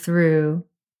thinking through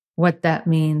what that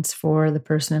means for the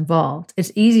person involved.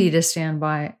 It's easy to stand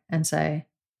by and say,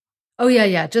 oh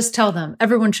yeah, just tell them.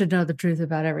 Everyone should know the truth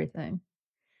about everything.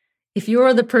 If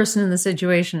you're the person in the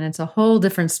situation, it's a whole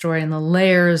different story, and the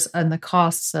layers and the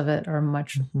costs of it are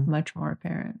much more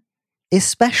apparent.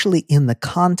 Especially in the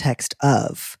context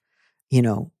of,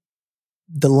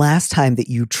 the last time that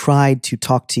you tried to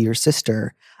talk to your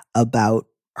sister about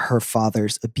her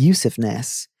father's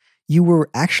abusiveness, you were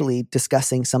actually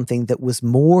discussing something that was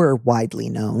more widely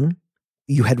known.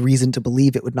 You had reason to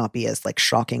believe it would not be as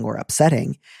shocking or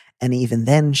upsetting. And even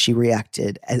then she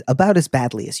reacted about as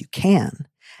badly as you can.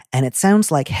 And it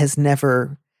sounds like has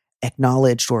never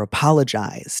acknowledged or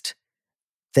apologized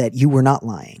that you were not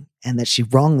lying and that she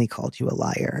wrongly called you a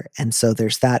liar. And so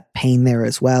there's that pain there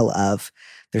as well of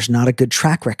there's not a good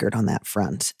track record on that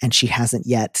front. And she hasn't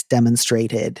yet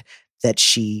demonstrated that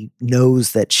she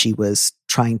knows that she was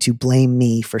trying to blame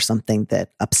me for something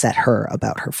that upset her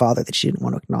about her father that she didn't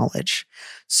want to acknowledge.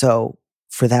 So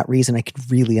for that reason, I could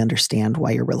really understand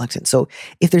why you're reluctant. So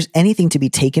if there's anything to be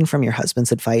taken from your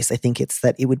husband's advice, I think it's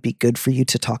that it would be good for you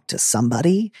to talk to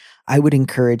somebody. I would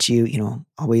encourage you,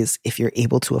 always, if you're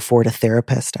able to afford a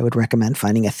therapist, I would recommend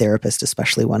finding a therapist,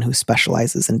 especially one who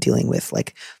specializes in dealing with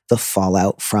the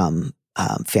fallout from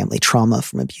family trauma,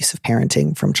 from abusive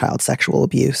parenting, from child sexual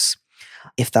abuse.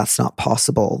 If that's not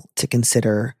possible, to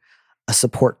consider a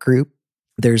support group.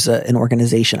 There's an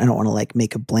organization, I don't want to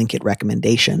make a blanket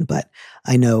recommendation, but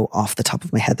I know off the top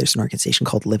of my head, there's an organization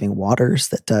called Living Waters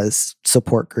that does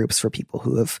support groups for people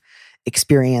who have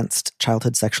experienced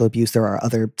childhood sexual abuse. There are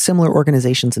other similar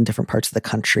organizations in different parts of the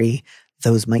country.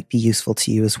 Those might be useful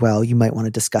to you as well. You might want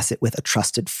to discuss it with a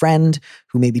trusted friend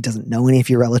who maybe doesn't know any of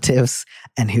your relatives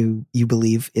and who you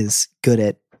believe is good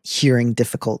at hearing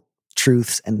difficult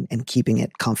truths and keeping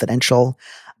it confidential.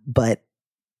 But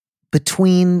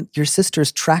between your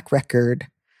sister's track record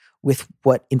with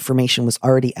what information was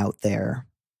already out there,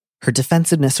 her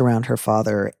defensiveness around her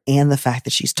father, and the fact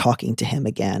that she's talking to him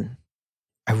again.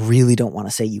 I really don't want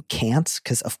to say you can't,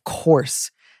 because of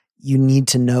course you need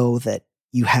to know that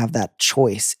you have that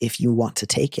choice if you want to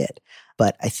take it.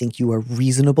 But I think you are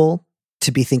reasonable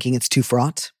to be thinking it's too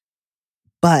fraught.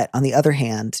 But on the other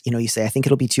hand, you say, I think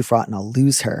it'll be too fraught and I'll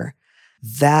lose her.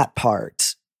 That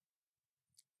part,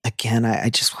 again, I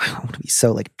just want to be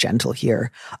so gentle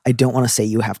here. I don't want to say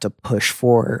you have to push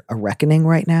for a reckoning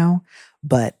right now,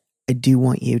 but I do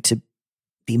want you to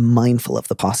be mindful of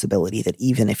the possibility that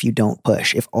even if you don't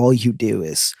push, if all you do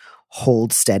is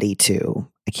hold steady to,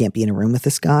 I can't be in a room with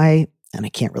this guy and I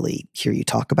can't really hear you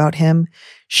talk about him,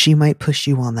 she might push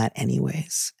you on that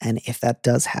anyways. And if that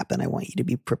does happen, I want you to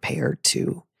be prepared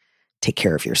to take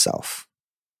care of yourself.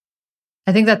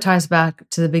 I think that ties back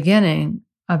to the beginning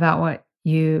about what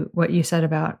you said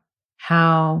about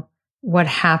how what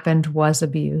happened was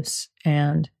abuse.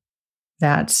 And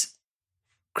that's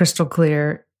crystal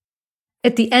clear.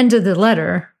 At the end of the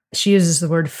letter, she uses the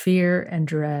word fear and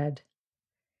dread.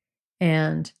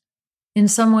 And in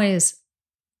some ways,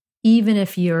 even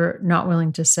if you're not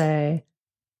willing to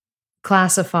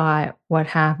classify what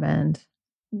happened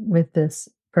with this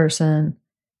person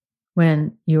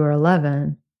when you were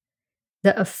 11,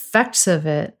 the effects of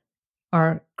it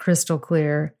are crystal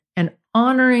clear. And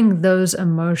honoring those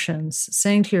emotions,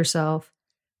 saying to yourself,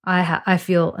 I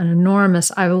feel an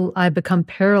enormous, I become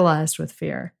paralyzed with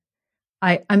fear.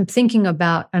 I'm thinking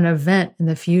about an event in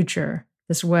the future,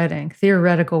 this wedding,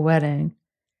 theoretical wedding,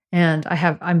 and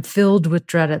I'm filled with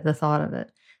dread at the thought of it.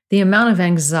 The amount of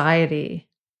anxiety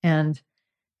and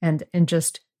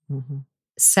just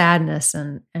sadness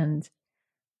and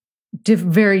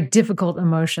very difficult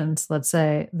emotions, let's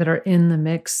say, that are in the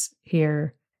mix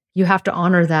here. You have to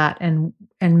honor that and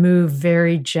move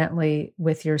very gently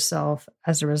with yourself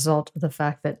as a result of the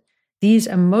fact that these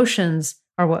emotions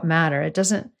are what matter.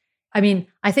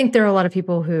 I think there are a lot of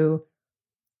people who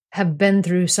have been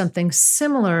through something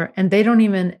similar and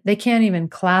they can't even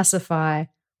classify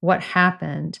what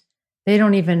happened. They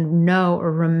don't even know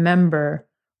or remember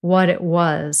what it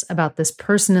was about this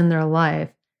person in their life.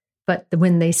 But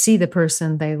when they see the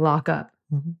person, they lock up.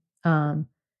 And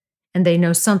they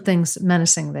know something's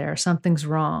menacing there, something's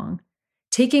wrong.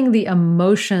 Taking the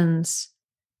emotions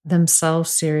themselves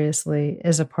seriously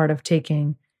is a part of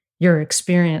taking your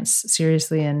experience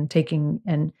seriously and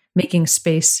making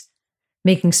space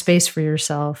for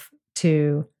yourself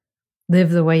to live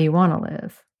the way you want to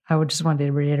live. I would just want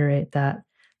to reiterate that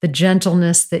the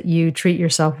gentleness that you treat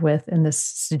yourself with in this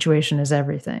situation is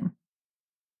everything.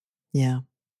 Yeah.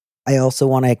 I also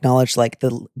want to acknowledge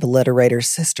the letter writer's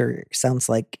sister sounds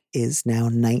like is now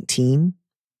 19.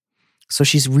 So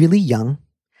she's really young.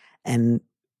 And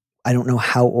I don't know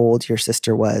how old your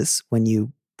sister was when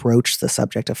you broached the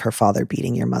subject of her father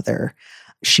beating your mother.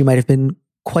 She might have been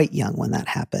quite young when that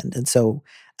happened. And so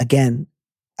again,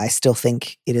 I still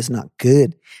think it is not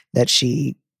good that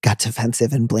she got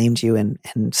defensive and blamed you and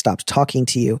stopped talking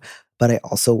to you. But I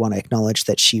also want to acknowledge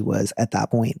that she was at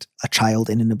that point a child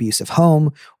in an abusive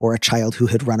home or a child who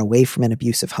had run away from an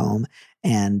abusive home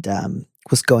and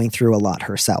was going through a lot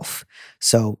herself.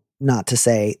 So not to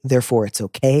say, therefore it's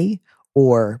okay,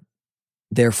 or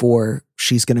therefore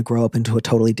she's going to grow up into a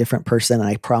totally different person and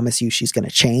I promise you she's going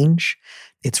to change.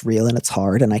 It's real and it's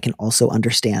hard. And I can also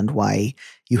understand why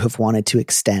you have wanted to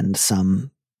extend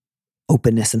some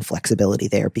openness and flexibility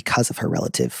there because of her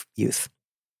relative youth.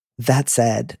 That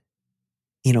said,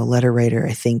 letter writer,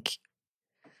 I think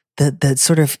the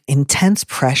sort of intense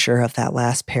pressure of that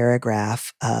last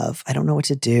paragraph of, I don't know what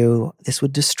to do, this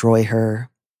would destroy her.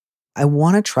 I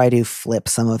want to try to flip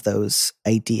some of those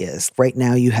ideas. Right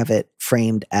now you have it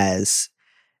framed as,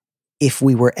 if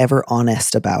we were ever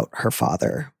honest about her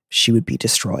father, she would be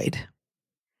destroyed.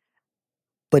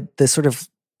 But the sort of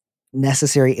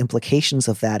necessary implications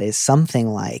of that is something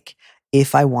like,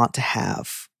 if I want to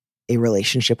have a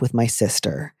relationship with my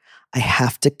sister, I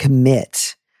have to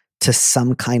commit to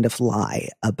some kind of lie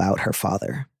about her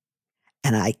father.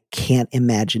 And I can't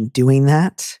imagine doing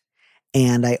that.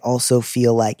 And I also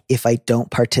feel like if I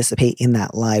don't participate in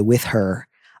that lie with her,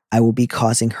 I will be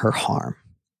causing her harm.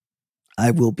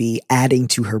 I will be adding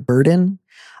to her burden.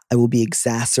 I will be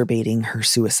exacerbating her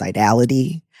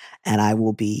suicidality, and I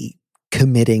will be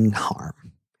committing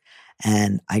harm.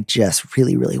 And I just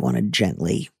really, really want to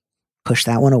gently push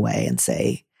that one away and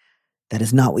say, that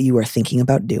is not what you are thinking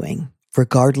about doing.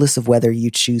 Regardless of whether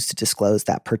you choose to disclose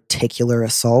that particular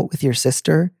assault with your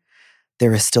sister,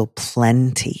 there is still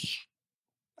plenty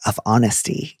of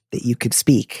honesty that you could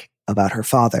speak about her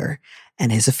father.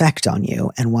 and his effect on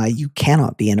you and why you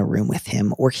cannot be in a room with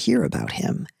him or hear about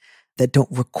him that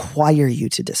don't require you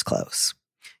to disclose.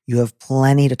 You have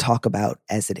plenty to talk about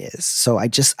as it is. So I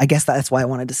guess that's why I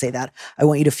wanted to say that. I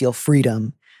want you to feel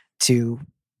freedom to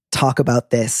talk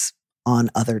about this on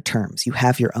other terms. You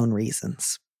have your own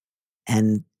reasons.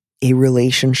 And a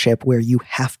relationship where you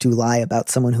have to lie about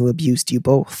someone who abused you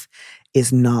both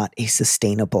is not a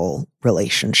sustainable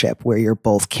relationship where you're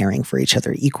both caring for each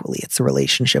other equally. It's a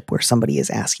relationship where somebody is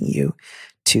asking you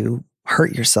to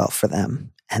hurt yourself for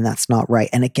them. And that's not right.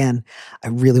 And again, I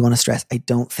really want to stress, I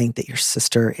don't think that your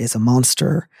sister is a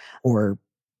monster or,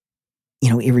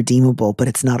 irredeemable, but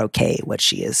it's not okay what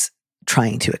she is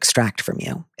trying to extract from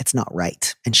you. It's not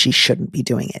right. And she shouldn't be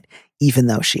doing it, even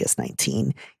though she is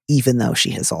 19, even though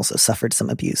she has also suffered some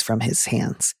abuse from his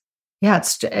hands. Yeah,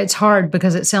 it's hard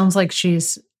because it sounds like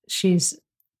she's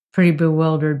pretty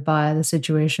bewildered by the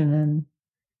situation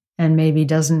and maybe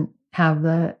doesn't have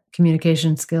the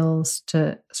communication skills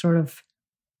to sort of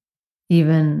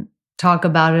even talk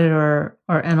about it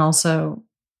and also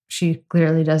she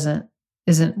clearly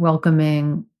isn't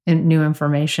welcoming new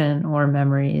information or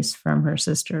memories from her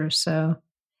sister. So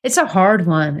it's a hard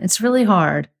one. It's really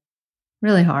hard.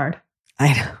 Really hard.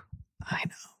 I know. I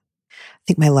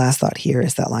think my last thought here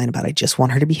is that line about I just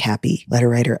want her to be happy. Letter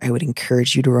writer, I would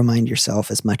encourage you to remind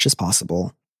yourself as much as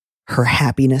possible, her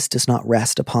happiness does not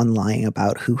rest upon lying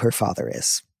about who her father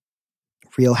is.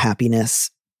 Real happiness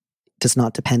does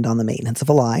not depend on the maintenance of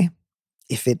a lie.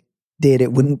 If it did,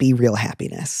 it wouldn't be real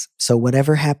happiness. So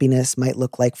whatever happiness might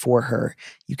look like for her,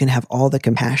 you can have all the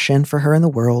compassion for her in the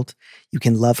world. You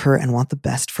can love her and want the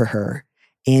best for her.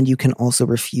 And you can also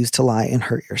refuse to lie and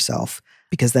hurt yourself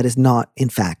because that is not, in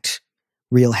fact,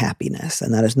 real happiness,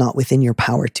 and that is not within your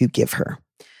power to give her.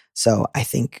 So I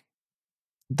think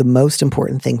the most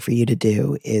important thing for you to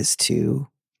do is to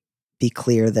be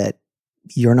clear that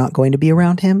you're not going to be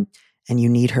around him and you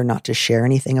need her not to share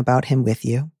anything about him with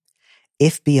you.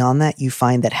 If beyond that you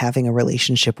find that having a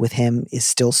relationship with him is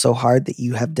still so hard that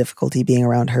you have difficulty being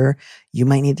around her, you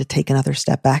might need to take another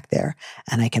step back there.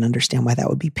 And I can understand why that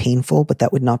would be painful, but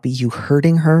that would not be you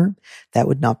hurting her. That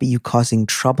would not be you causing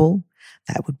trouble.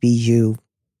 That would be you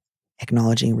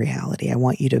acknowledging reality. I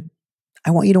want you to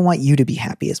want you to be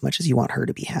happy as much as you want her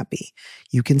to be happy.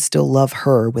 You can still love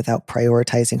her without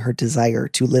prioritizing her desire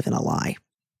to live in a lie.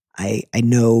 I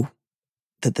know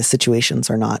that the situations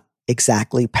are not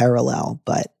exactly parallel,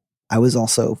 but I was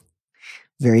also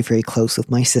very, very close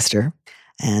with my sister.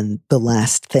 And the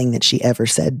last thing that she ever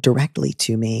said directly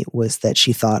to me was that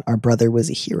she thought our brother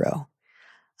was a hero.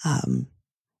 And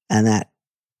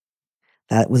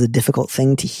that was a difficult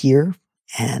thing to hear.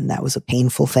 And that was a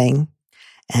painful thing.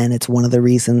 And it's one of the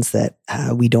reasons that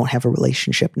we don't have a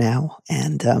relationship now.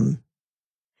 And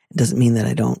it doesn't mean that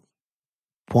I don't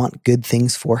want good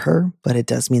things for her, but it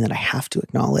does mean that I have to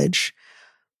acknowledge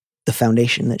the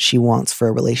foundation that she wants for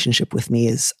a relationship with me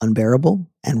is unbearable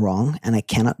and wrong, and I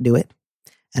cannot do it.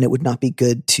 And it would not be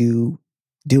good to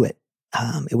do it.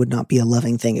 It would not be a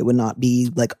loving thing. It would not be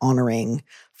like honoring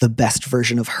the best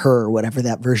version of her, whatever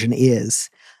that version is.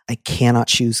 I cannot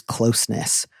choose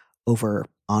closeness over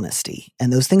honesty.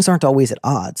 And those things aren't always at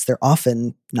odds. They're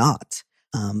often not.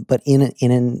 But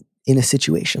in a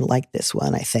situation like this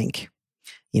one, I think,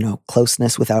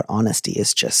 closeness without honesty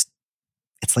is just,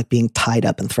 it's like being tied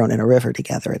up and thrown in a river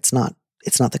together. It's not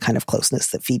the kind of closeness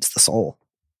that feeds the soul.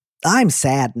 I'm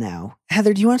sad now.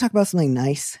 Heather, do you want to talk about something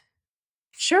nice?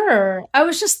 Sure. I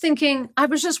was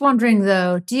just wondering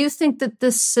though, do you think that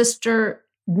this sister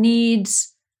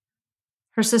needs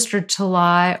her sister to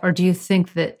lie, or do you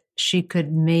think that she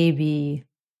could maybe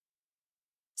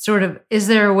is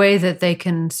there a way that they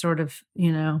can sort of,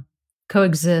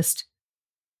 coexist?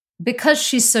 Because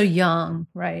she's so young,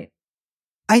 right?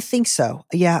 I think so.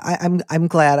 Yeah, I'm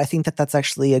glad. I think that that's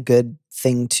actually a good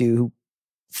thing to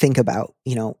think about.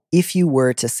 If you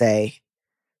were to say,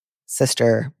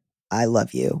 sister, I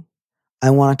love you. I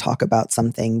want to talk about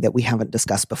something that we haven't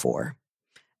discussed before.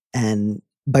 And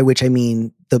by which I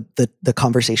mean the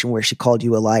conversation where she called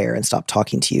you a liar and stopped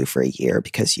talking to you for a year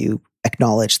because you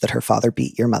acknowledged that her father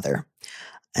beat your mother.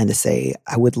 And to say,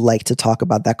 I would like to talk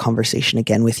about that conversation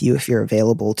again with you if you're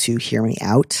available to hear me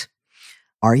out.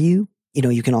 Are you?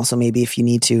 You can also maybe, if you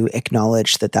need to,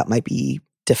 acknowledge that might be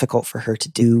difficult for her to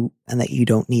do and that you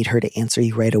don't need her to answer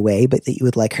you right away, but that you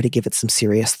would like her to give it some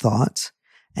serious thought.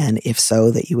 And if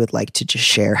so, that you would like to just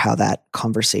share how that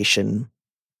conversation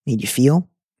made you feel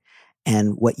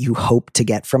and what you hope to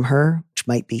get from her, which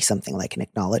might be something like an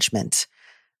acknowledgement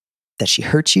that she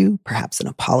hurt you, perhaps an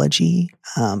apology,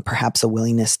 perhaps a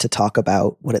willingness to talk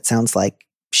about what it sounds like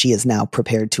she is now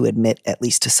prepared to admit, at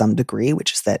least to some degree,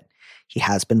 which is that he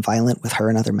has been violent with her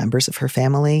and other members of her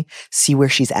family. See where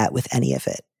she's at with any of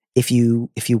it. If you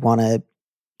want to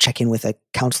check in with a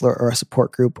counselor or a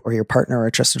support group or your partner or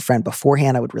a trusted friend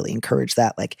beforehand, I would really encourage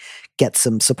that. Like, get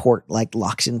some support like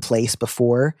locked in place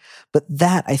before. But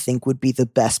that, I think, would be the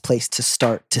best place to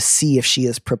start to see if she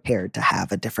is prepared to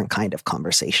have a different kind of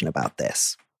conversation about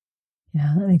this.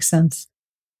 Yeah, that makes sense.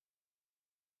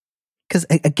 Because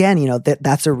again,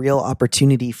 that's a real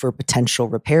opportunity for potential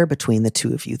repair between the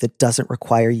two of you that doesn't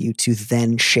require you to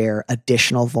then share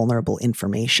additional vulnerable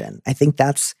information. I think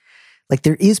that's like,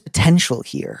 there is potential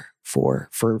here for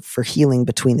healing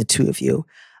between the two of you.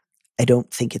 I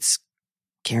don't think it's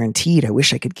guaranteed. I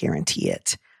wish I could guarantee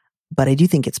it, but I do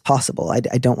think it's possible. I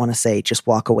don't want to say just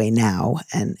walk away now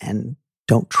and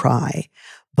don't try.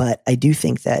 But I do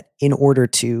think that in order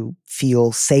to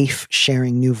feel safe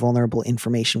sharing new vulnerable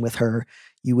information with her,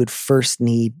 you would first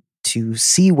need to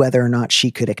see whether or not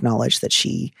she could acknowledge that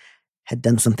she had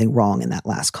done something wrong in that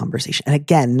last conversation. And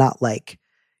again, not like,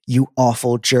 you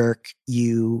awful jerk,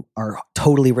 you are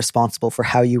totally responsible for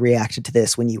how you reacted to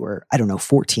this when you were,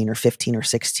 14 or 15 or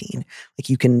 16. Like,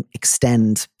 you can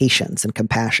extend patience and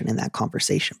compassion in that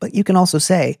conversation. But you can also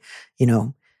say,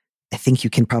 I think you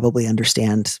can probably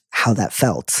understand how that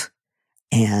felt.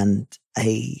 And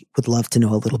I would love to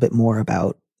know a little bit more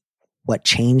about what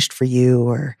changed for you.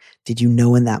 Or did you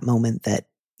know in that moment that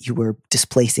you were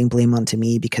displacing blame onto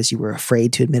me because you were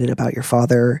afraid to admit it about your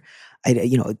father?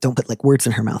 Don't put like words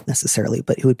in her mouth necessarily,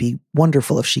 but it would be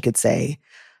wonderful if she could say,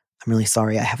 I'm really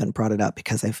sorry I haven't brought it up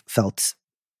because I've felt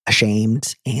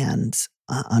ashamed and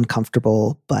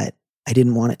uncomfortable, but I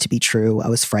didn't want it to be true. I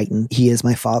was frightened. He is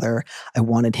my father. I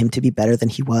wanted him to be better than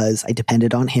he was. I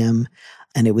depended on him,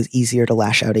 and it was easier to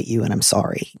lash out at you, and I'm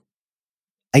sorry.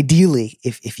 Ideally,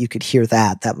 if you could hear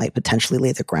that might potentially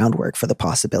lay the groundwork for the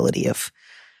possibility of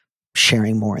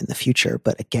sharing more in the future.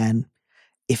 But again,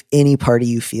 if any part of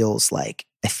you feels like,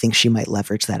 I think she might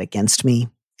leverage that against me,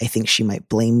 I think she might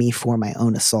blame me for my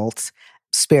own assault,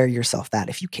 spare yourself that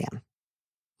if you can.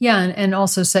 Yeah, and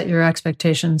also set your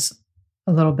expectations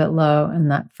a little bit low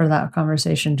for that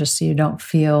conversation, just so you don't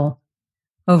feel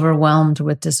overwhelmed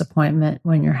with disappointment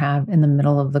when you're in the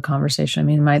middle of the conversation. I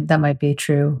mean, that might be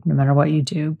true no matter what you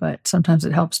do, but sometimes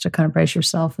it helps to kind of brace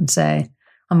yourself and say,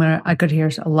 I could hear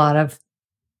a lot of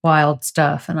wild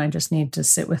stuff, and I just need to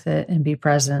sit with it and be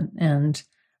present and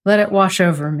let it wash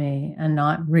over me and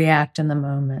not react in the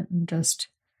moment, and just,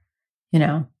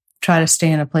 try to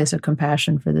stay in a place of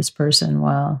compassion for this person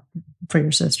for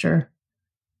your sister,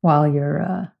 while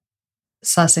you're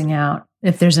sussing out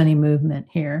if there's any movement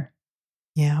here.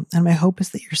 Yeah. And my hope is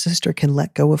that your sister can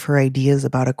let go of her ideas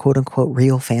about a quote unquote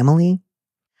real family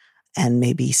and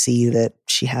maybe see that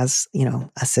she has,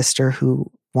 a sister who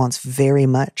wants very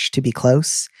much to be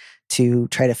close, to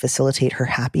try to facilitate her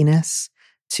happiness,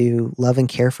 to love and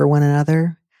care for one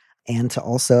another, and to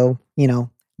also,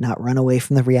 not run away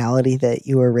from the reality that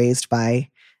you were raised by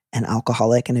an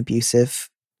alcoholic and abusive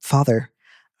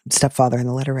stepfather in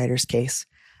the letter writer's case.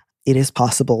 It is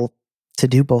possible to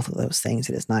do both of those things.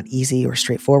 It is not easy or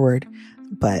straightforward,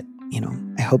 but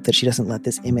I hope that she doesn't let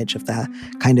this image of the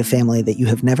kind of family that you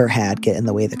have never had get in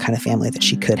the way of the kind of family that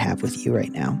she could have with you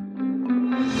right now.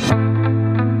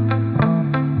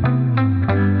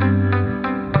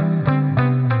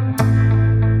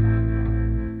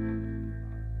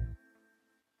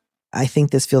 I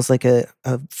think this feels like a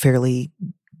fairly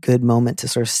good moment to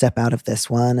sort of step out of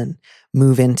this one and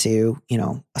move into,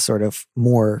 a sort of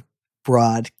more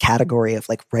broad category of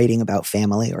like writing about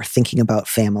family or thinking about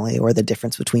family, or the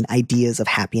difference between ideas of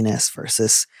happiness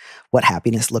versus what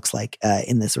happiness looks like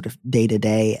in this sort of day to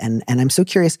day. And I'm so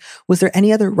curious, was there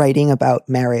any other writing about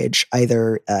marriage,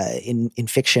 either in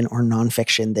fiction or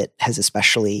nonfiction, that has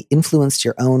especially influenced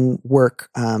your own work,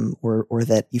 or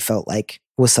that you felt like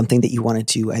was something that you wanted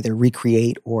to either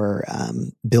recreate or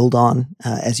build on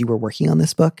as you were working on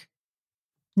this book?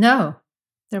 No,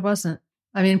 there wasn't.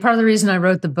 I mean, part of the reason I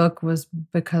wrote the book was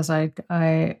because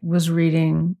I was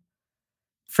reading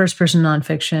first-person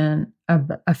nonfiction,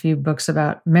 a few books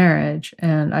about marriage,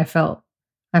 and I felt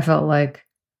like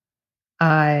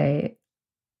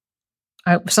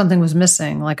something was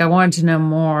missing. Like, I wanted to know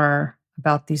more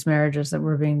about these marriages that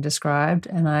were being described,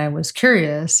 and I was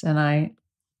curious,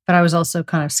 but I was also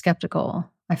kind of skeptical.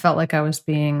 I felt like I was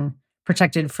being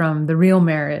protected from the real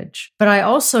marriage. But I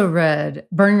also read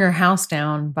Burn Your House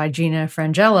Down by Gina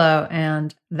Frangello,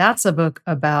 and that's a book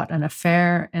about an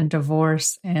affair and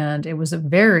divorce, and it was a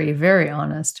very, very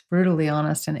honest, brutally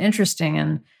honest and interesting,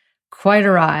 and quite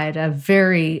a ride, a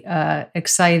very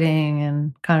exciting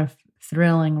and kind of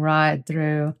thrilling ride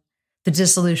through the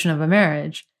dissolution of a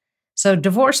marriage. So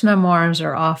divorce memoirs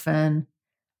are often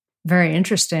very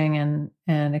interesting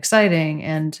and exciting,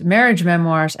 and marriage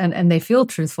memoirs, and they feel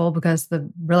truthful because the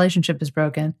relationship is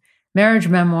broken. Marriage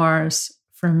memoirs,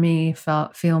 for me,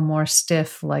 feel more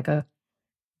stiff, like a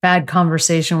bad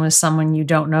conversation with someone you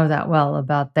don't know that well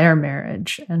about their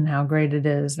marriage and how great it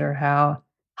is, or how,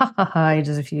 he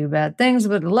does a few bad things,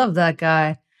 but I love that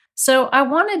guy. So I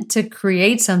wanted to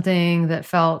create something that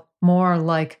felt more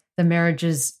like the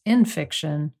marriages in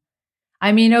fiction.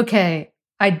 I mean, okay,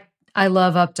 I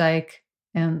love Updike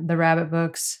and the Rabbit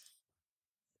books.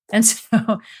 And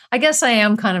so I guess I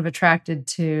am kind of attracted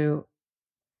to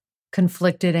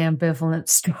conflicted, ambivalent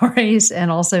stories and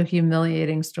also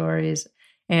humiliating stories.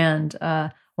 And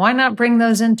why not bring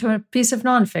those into a piece of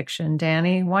nonfiction,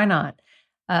 Danny? Why not?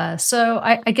 So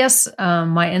I guess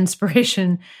my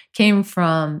inspiration came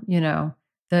from,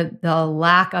 the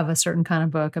lack of a certain kind of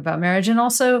book about marriage, and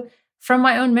also from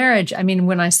my own marriage. I mean,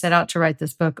 when I set out to write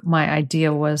this book, my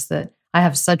idea was that I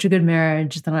have such a good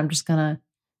marriage that I'm just going to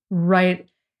write.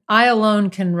 I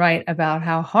alone can write about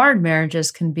how hard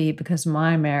marriages can be because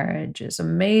my marriage is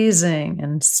amazing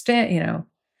and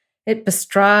it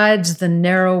bestrides the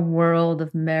narrow world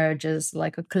of marriages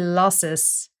like a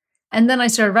colossus. And then I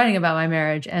started writing about my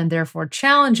marriage and therefore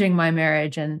challenging my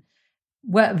marriage and,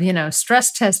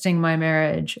 stress testing my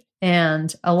marriage.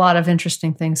 And a lot of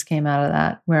interesting things came out of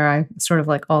that, where I sort of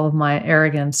like all of my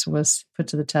arrogance was put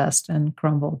to the test and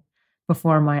crumbled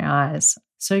before my eyes.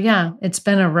 So yeah, it's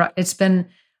been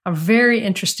a very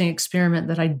interesting experiment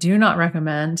that I do not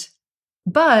recommend.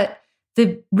 But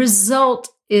the result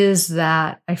is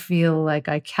that I feel like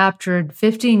I captured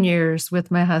 15 years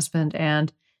with my husband,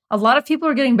 and a lot of people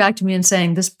are getting back to me and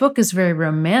saying, this book is very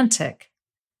romantic,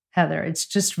 Heather. It's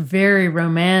just very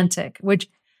romantic, which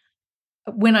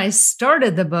when I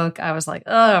started the book, I was like,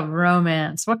 oh,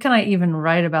 romance. What can I even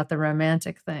write about the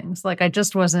romantic things? Like,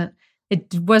 it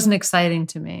wasn't exciting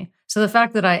to me. So the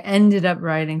fact that I ended up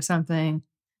writing something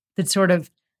that's sort of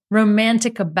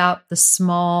romantic about the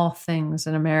small things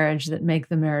in a marriage that make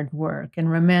the marriage work, and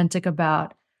romantic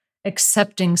about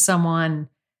accepting someone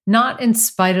not in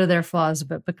spite of their flaws,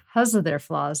 but because of their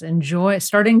flaws,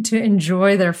 starting to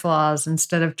enjoy their flaws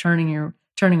instead of turning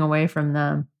away from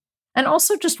them. And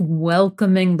also just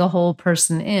welcoming the whole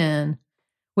person in,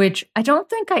 which I don't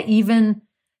think I even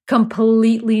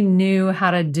completely knew how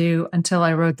to do until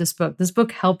I wrote this book. This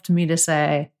book helped me to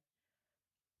say,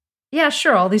 yeah,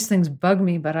 sure, all these things bug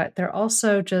me, but they're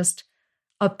also just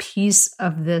a piece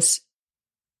of this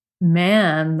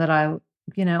man that I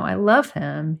love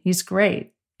him. He's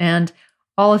great. And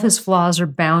all of his flaws are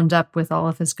bound up with all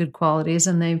of his good qualities,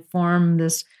 and they form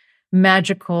this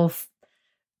magical,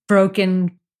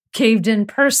 broken, caved-in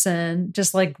person,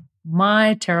 just like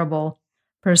my terrible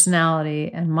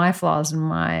personality and my flaws and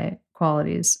my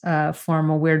qualities form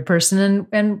a weird person.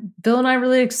 And Bill and I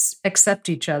really accept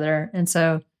each other. And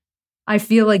so I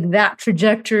feel like that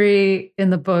trajectory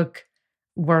in the book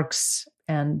works,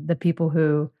 and the people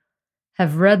who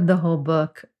have read the whole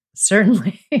book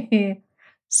certainly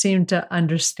seem to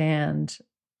understand.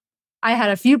 I had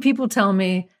a few people tell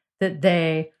me that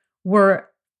they were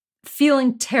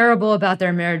feeling terrible about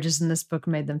their marriages, and this book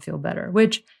made them feel better,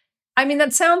 which, I mean,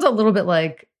 that sounds a little bit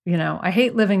like, I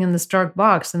hate living in this dark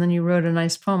box, and then you wrote a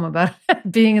nice poem about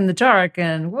being in the dark,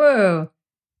 and whoa.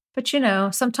 But,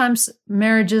 sometimes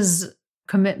marriages,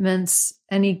 commitments,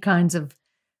 any kinds of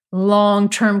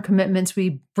long-term commitments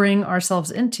we bring ourselves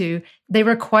into, they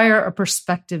require a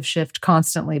perspective shift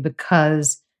constantly,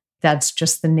 because that's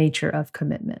just the nature of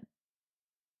commitment.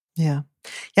 Yeah.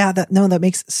 Yeah. That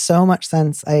makes so much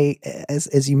sense.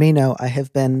 As you may know, I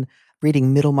have been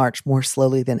reading Middlemarch more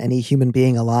slowly than any human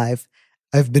being alive.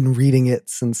 I've been reading it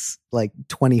since like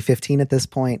 2015 at this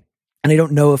point. And I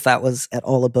don't know if that was at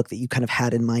all a book that you kind of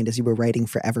had in mind as you were writing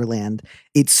for Everland.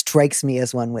 It strikes me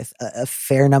as one with a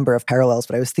fair number of parallels,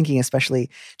 but I was thinking especially,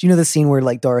 do you know the scene where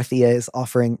like Dorothea is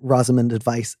offering Rosamund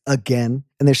advice again?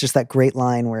 And there's just that great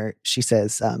line where she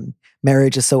says,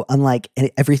 marriage is so unlike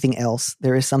everything else.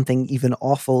 There is something even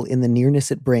awful in the nearness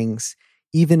it brings.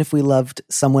 Even if we loved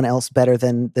someone else better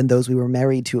than those we were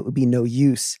married to, it would be no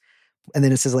use. And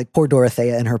then it says, like, poor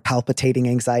Dorothea and her palpitating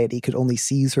anxiety could only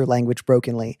seize her language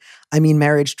brokenly. I mean,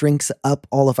 marriage drinks up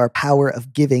all of our power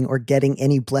of giving or getting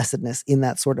any blessedness in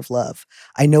that sort of love.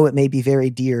 I know it may be very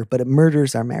dear, but it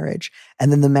murders our marriage.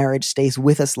 And then the marriage stays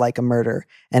with us like a murder,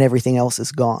 and everything else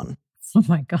is gone. Oh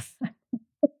my God.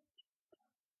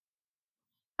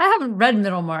 I haven't read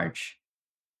Middlemarch.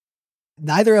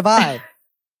 Neither have I.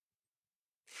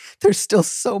 There's still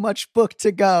so much book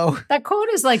to go. That quote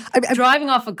is like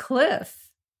driving off a cliff.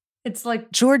 It's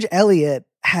like George Eliot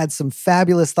had some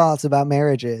fabulous thoughts about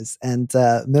marriages, and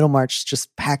Middlemarch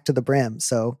just packed to the brim.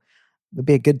 So it would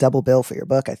be a good double bill for your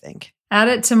book, I think. Add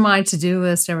it to my to-do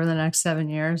list over the next 7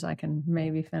 years. I can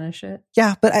maybe finish it.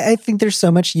 Yeah, but I think there's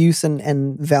so much use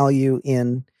and value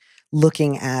in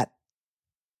looking at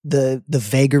the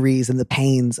vagaries and the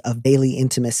pains of daily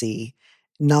intimacy,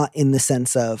 not in the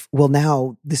sense of, well,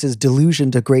 now this is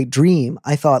delusion to great dream.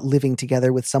 I thought living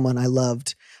together with someone I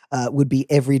loved would be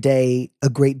every day a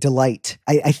great delight.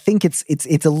 I think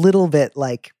it's a little bit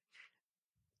like,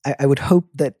 I would hope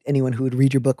that anyone who would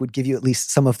read your book would give you at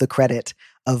least some of the credit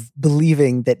of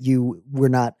believing that you were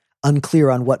not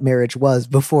unclear on what marriage was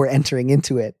before entering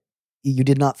into it. You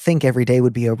did not think every day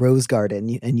would be a rose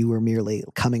garden, and you were merely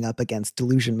coming up against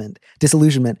disillusionment,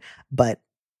 but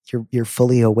you're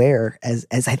fully aware, as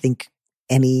I think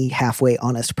any halfway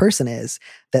honest person is,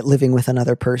 that living with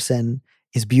another person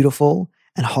is beautiful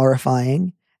and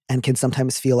horrifying and can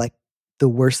sometimes feel like the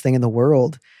worst thing in the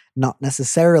world. Not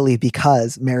necessarily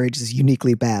because marriage is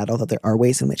uniquely bad, although there are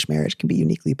ways in which marriage can be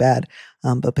uniquely bad,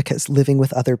 but because living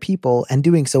with other people and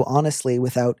doing so honestly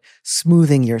without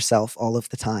smoothing yourself all of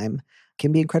the time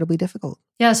can be incredibly difficult.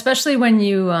 Yeah, especially when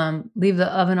you leave the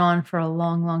oven on for a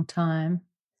long, long time.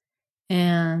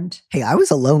 And hey, I was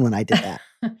alone when I did that.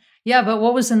 Yeah, but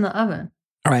what was in the oven?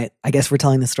 All right, I guess we're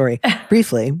telling the story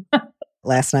briefly.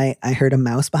 Last night, I heard a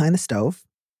mouse behind the stove.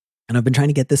 And I've been trying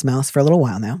to get this mouse for a little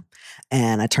while now.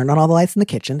 And I turned on all the lights in the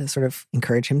kitchen to sort of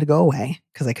encourage him to go away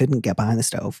because I couldn't get behind the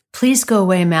stove. Please go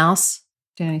away, mouse,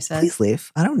 Danny said. Please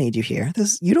leave. I don't need you here.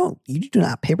 You do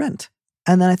not pay rent.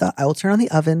 And then I thought I will turn on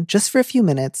the oven just for a few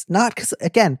minutes. Not because,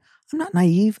 again, I'm not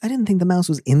naive. I didn't think the mouse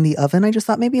was in the oven. I just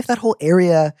thought maybe if that whole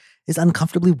area is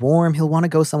uncomfortably warm, he'll want to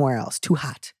go somewhere else. Too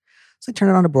hot. So I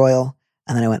turned it on to broil.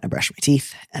 And then I went and I brushed my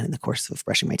teeth. And in the course of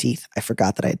brushing my teeth, I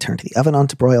forgot that I had turned the oven on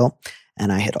to broil.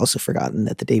 And I had also forgotten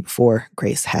that the day before,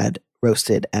 Grace had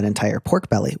roasted an entire pork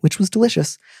belly, which was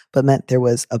delicious, but meant there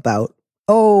was about,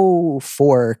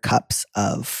 4 cups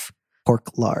of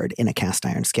pork lard in a cast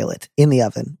iron skillet in the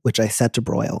oven, which I set to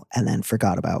broil and then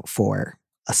forgot about for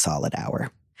a solid hour.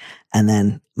 And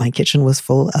then my kitchen was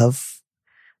full of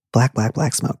black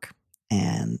smoke.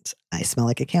 And I smell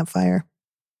like a campfire.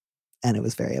 And it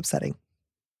was very upsetting.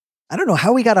 I don't know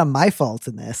how we got on my fault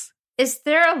in this. Is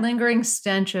there a lingering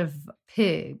stench of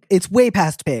pig? It's way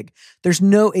past pig. There's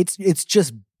no, it's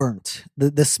just burnt.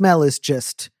 The smell is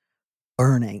just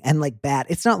burning and like bad.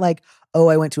 It's not like, oh,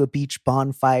 I went to a beach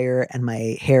bonfire and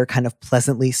my hair kind of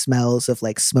pleasantly smells of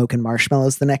like smoke and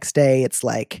marshmallows the next day. It's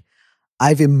like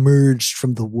I've emerged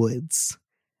from the woods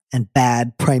and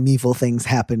bad primeval things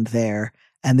happened there.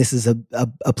 And this is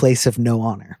a place of no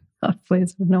honor. A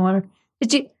place of no honor.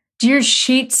 Do your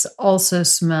sheets also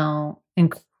smell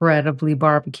incredibly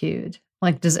barbecued?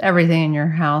 Like, does everything in your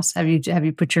house, have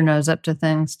you put your nose up to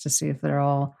things to see if they're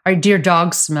all, or do your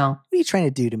dogs smell? What are you trying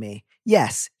to do to me?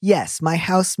 Yes, my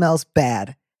house smells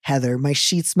bad, Heather. My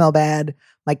sheets smell bad.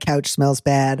 My couch smells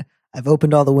bad. I've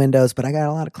opened all the windows, but I got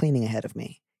a lot of cleaning ahead of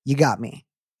me. You got me.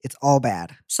 It's all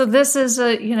bad. So this is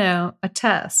a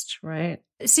test, right?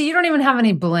 See, you don't even have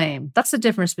any blame. That's the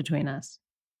difference between us.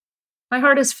 My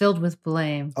heart is filled with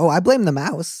blame. Oh, I blame the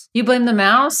mouse. You blame the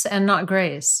mouse and not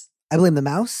Grace. I blame the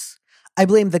mouse. I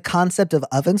blame the concept of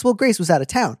ovens. Well, Grace was out of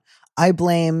town. I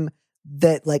blame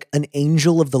that like an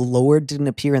angel of the Lord didn't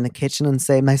appear in the kitchen and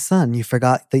say, my son, you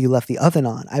forgot that you left the oven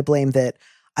on. I blame that,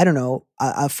 I don't know,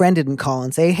 a friend didn't call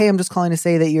and say, hey, I'm just calling to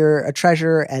say that you're a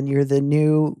treasure and you're the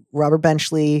new Robert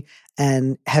Benchley.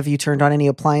 And have you turned on any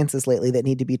appliances lately that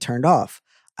need to be turned off?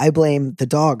 I blame the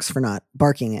dogs for not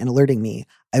barking and alerting me.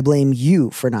 I blame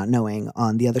you for not knowing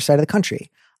on the other side of the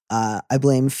country. I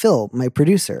blame Phil, my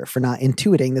producer, for not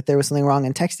intuiting that there was something wrong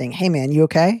and texting, hey man, you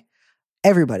okay?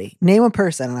 Everybody, name a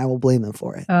person and I will blame them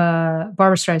for it.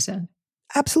 Barbra Streisand.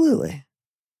 Absolutely.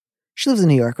 She lives in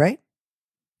New York, right?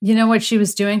 You know what she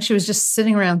was doing? She was just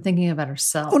sitting around thinking about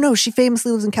herself. Oh no, she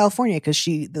famously lives in California because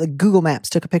Google Maps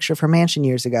took a picture of her mansion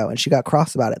years ago and she got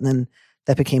cross about it. And then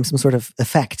that became some sort of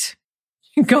effect.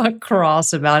 You got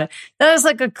cross about it. That was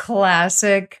like a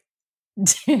classic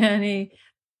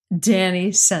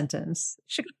Danny sentence.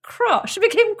 She got cross. She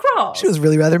became cross. She was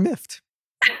really rather miffed.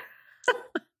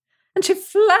 And she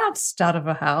flounced out of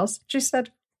her house. She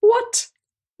said, What?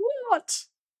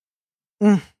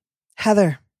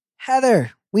 Heather,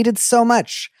 we did so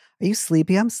much. Are you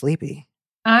sleepy? I'm sleepy.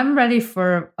 I'm ready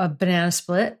for a banana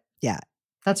split. Yeah.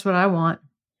 That's what I want.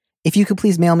 If you could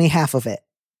please mail me half of it.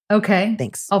 Okay.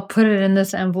 Thanks. I'll put it in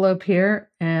this envelope here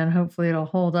and hopefully it'll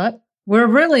hold up. We're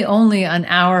really only an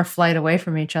hour flight away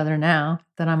from each other now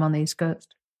that I'm on the East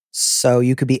Coast. So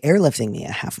you could be airlifting me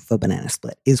a half of a banana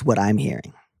split is what I'm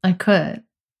hearing. I could.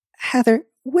 Heather,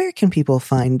 where can people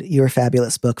find your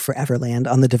fabulous book, Foreverland,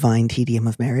 on the Divine Tedium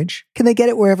of Marriage? Can they get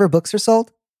it wherever books are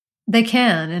sold? They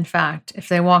can, in fact. If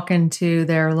they walk into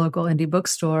their local indie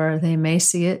bookstore, they may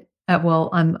see it.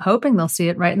 I'm hoping they'll see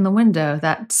it right in the window.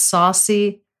 That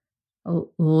saucy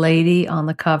lady on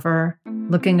the cover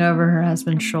looking over her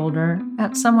husband's shoulder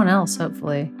at someone else,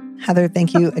 hopefully. Heather,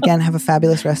 thank you again. Have a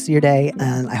fabulous rest of your day,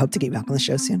 and I hope to get you back on the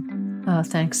show soon. Oh,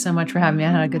 thanks so much for having me.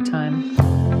 I had a good time.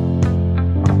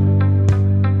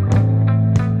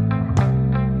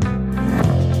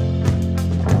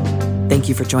 Thank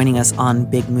you for joining us on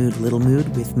Big Mood, Little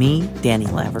Mood with me, Danny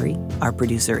Lavery. Our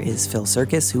producer is Phil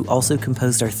Circus, who also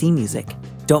composed our theme music.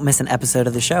 Don't miss an episode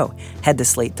of the show. Head to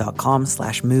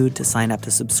slate.com/mood to sign up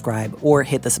to subscribe, or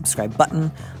hit the subscribe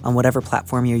button on whatever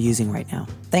platform you're using right now.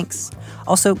 Thanks.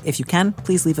 Also, if you can,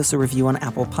 please leave us a review on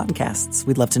Apple Podcasts.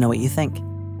 We'd love to know what you think.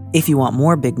 If you want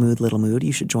more Big Mood, Little Mood,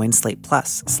 you should join Slate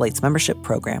Plus, Slate's membership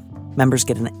program. Members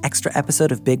get an extra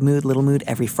episode of Big Mood, Little Mood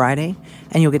every Friday,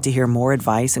 and you'll get to hear more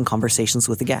advice and conversations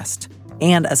with a guest.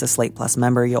 And as a Slate Plus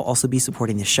member, you'll also be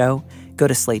supporting the show. Go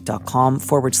to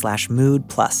slate.com/mood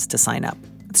plus to sign up.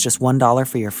 It's just $1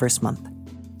 for your first month.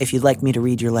 If you'd like me to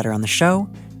read your letter on the show,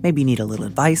 maybe you need a little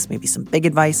advice, maybe some big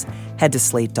advice, head to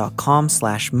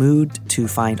slate.com/mood to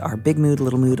find our Big Mood,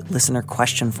 Little Mood listener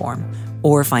question form,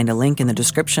 or find a link in the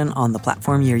description on the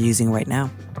platform you're using right now.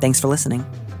 Thanks for listening.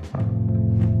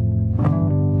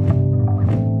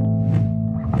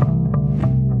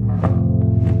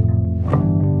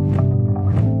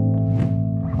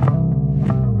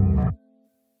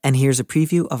 And here's a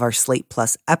preview of our Slate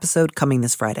Plus episode coming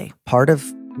this Friday. Part of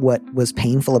what was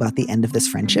painful about the end of this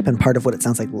friendship, and part of what it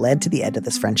sounds like led to the end of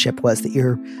this friendship, was that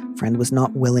your friend was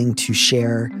not willing to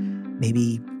share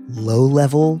maybe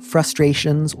low-level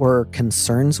frustrations or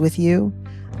concerns with you.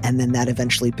 And then that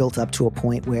eventually built up to a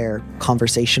point where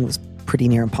conversation was pretty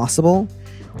near impossible.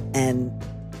 And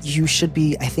you should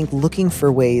be, I think, looking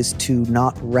for ways to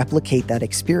not replicate that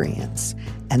experience.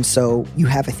 And so you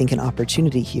have, I think, an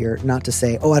opportunity here not to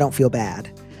say, oh, I don't feel bad,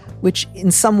 which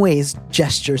in some ways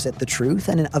gestures at the truth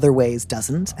and in other ways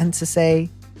doesn't, and to say,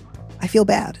 I feel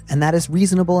bad. And that is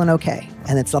reasonable and okay.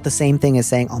 And it's not the same thing as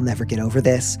saying, I'll never get over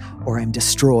this, or I'm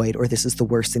destroyed, or this is the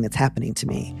worst thing that's happening to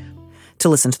me. To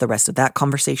listen to the rest of that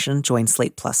conversation, join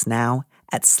Slate Plus now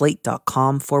at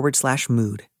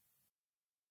slate.com/mood.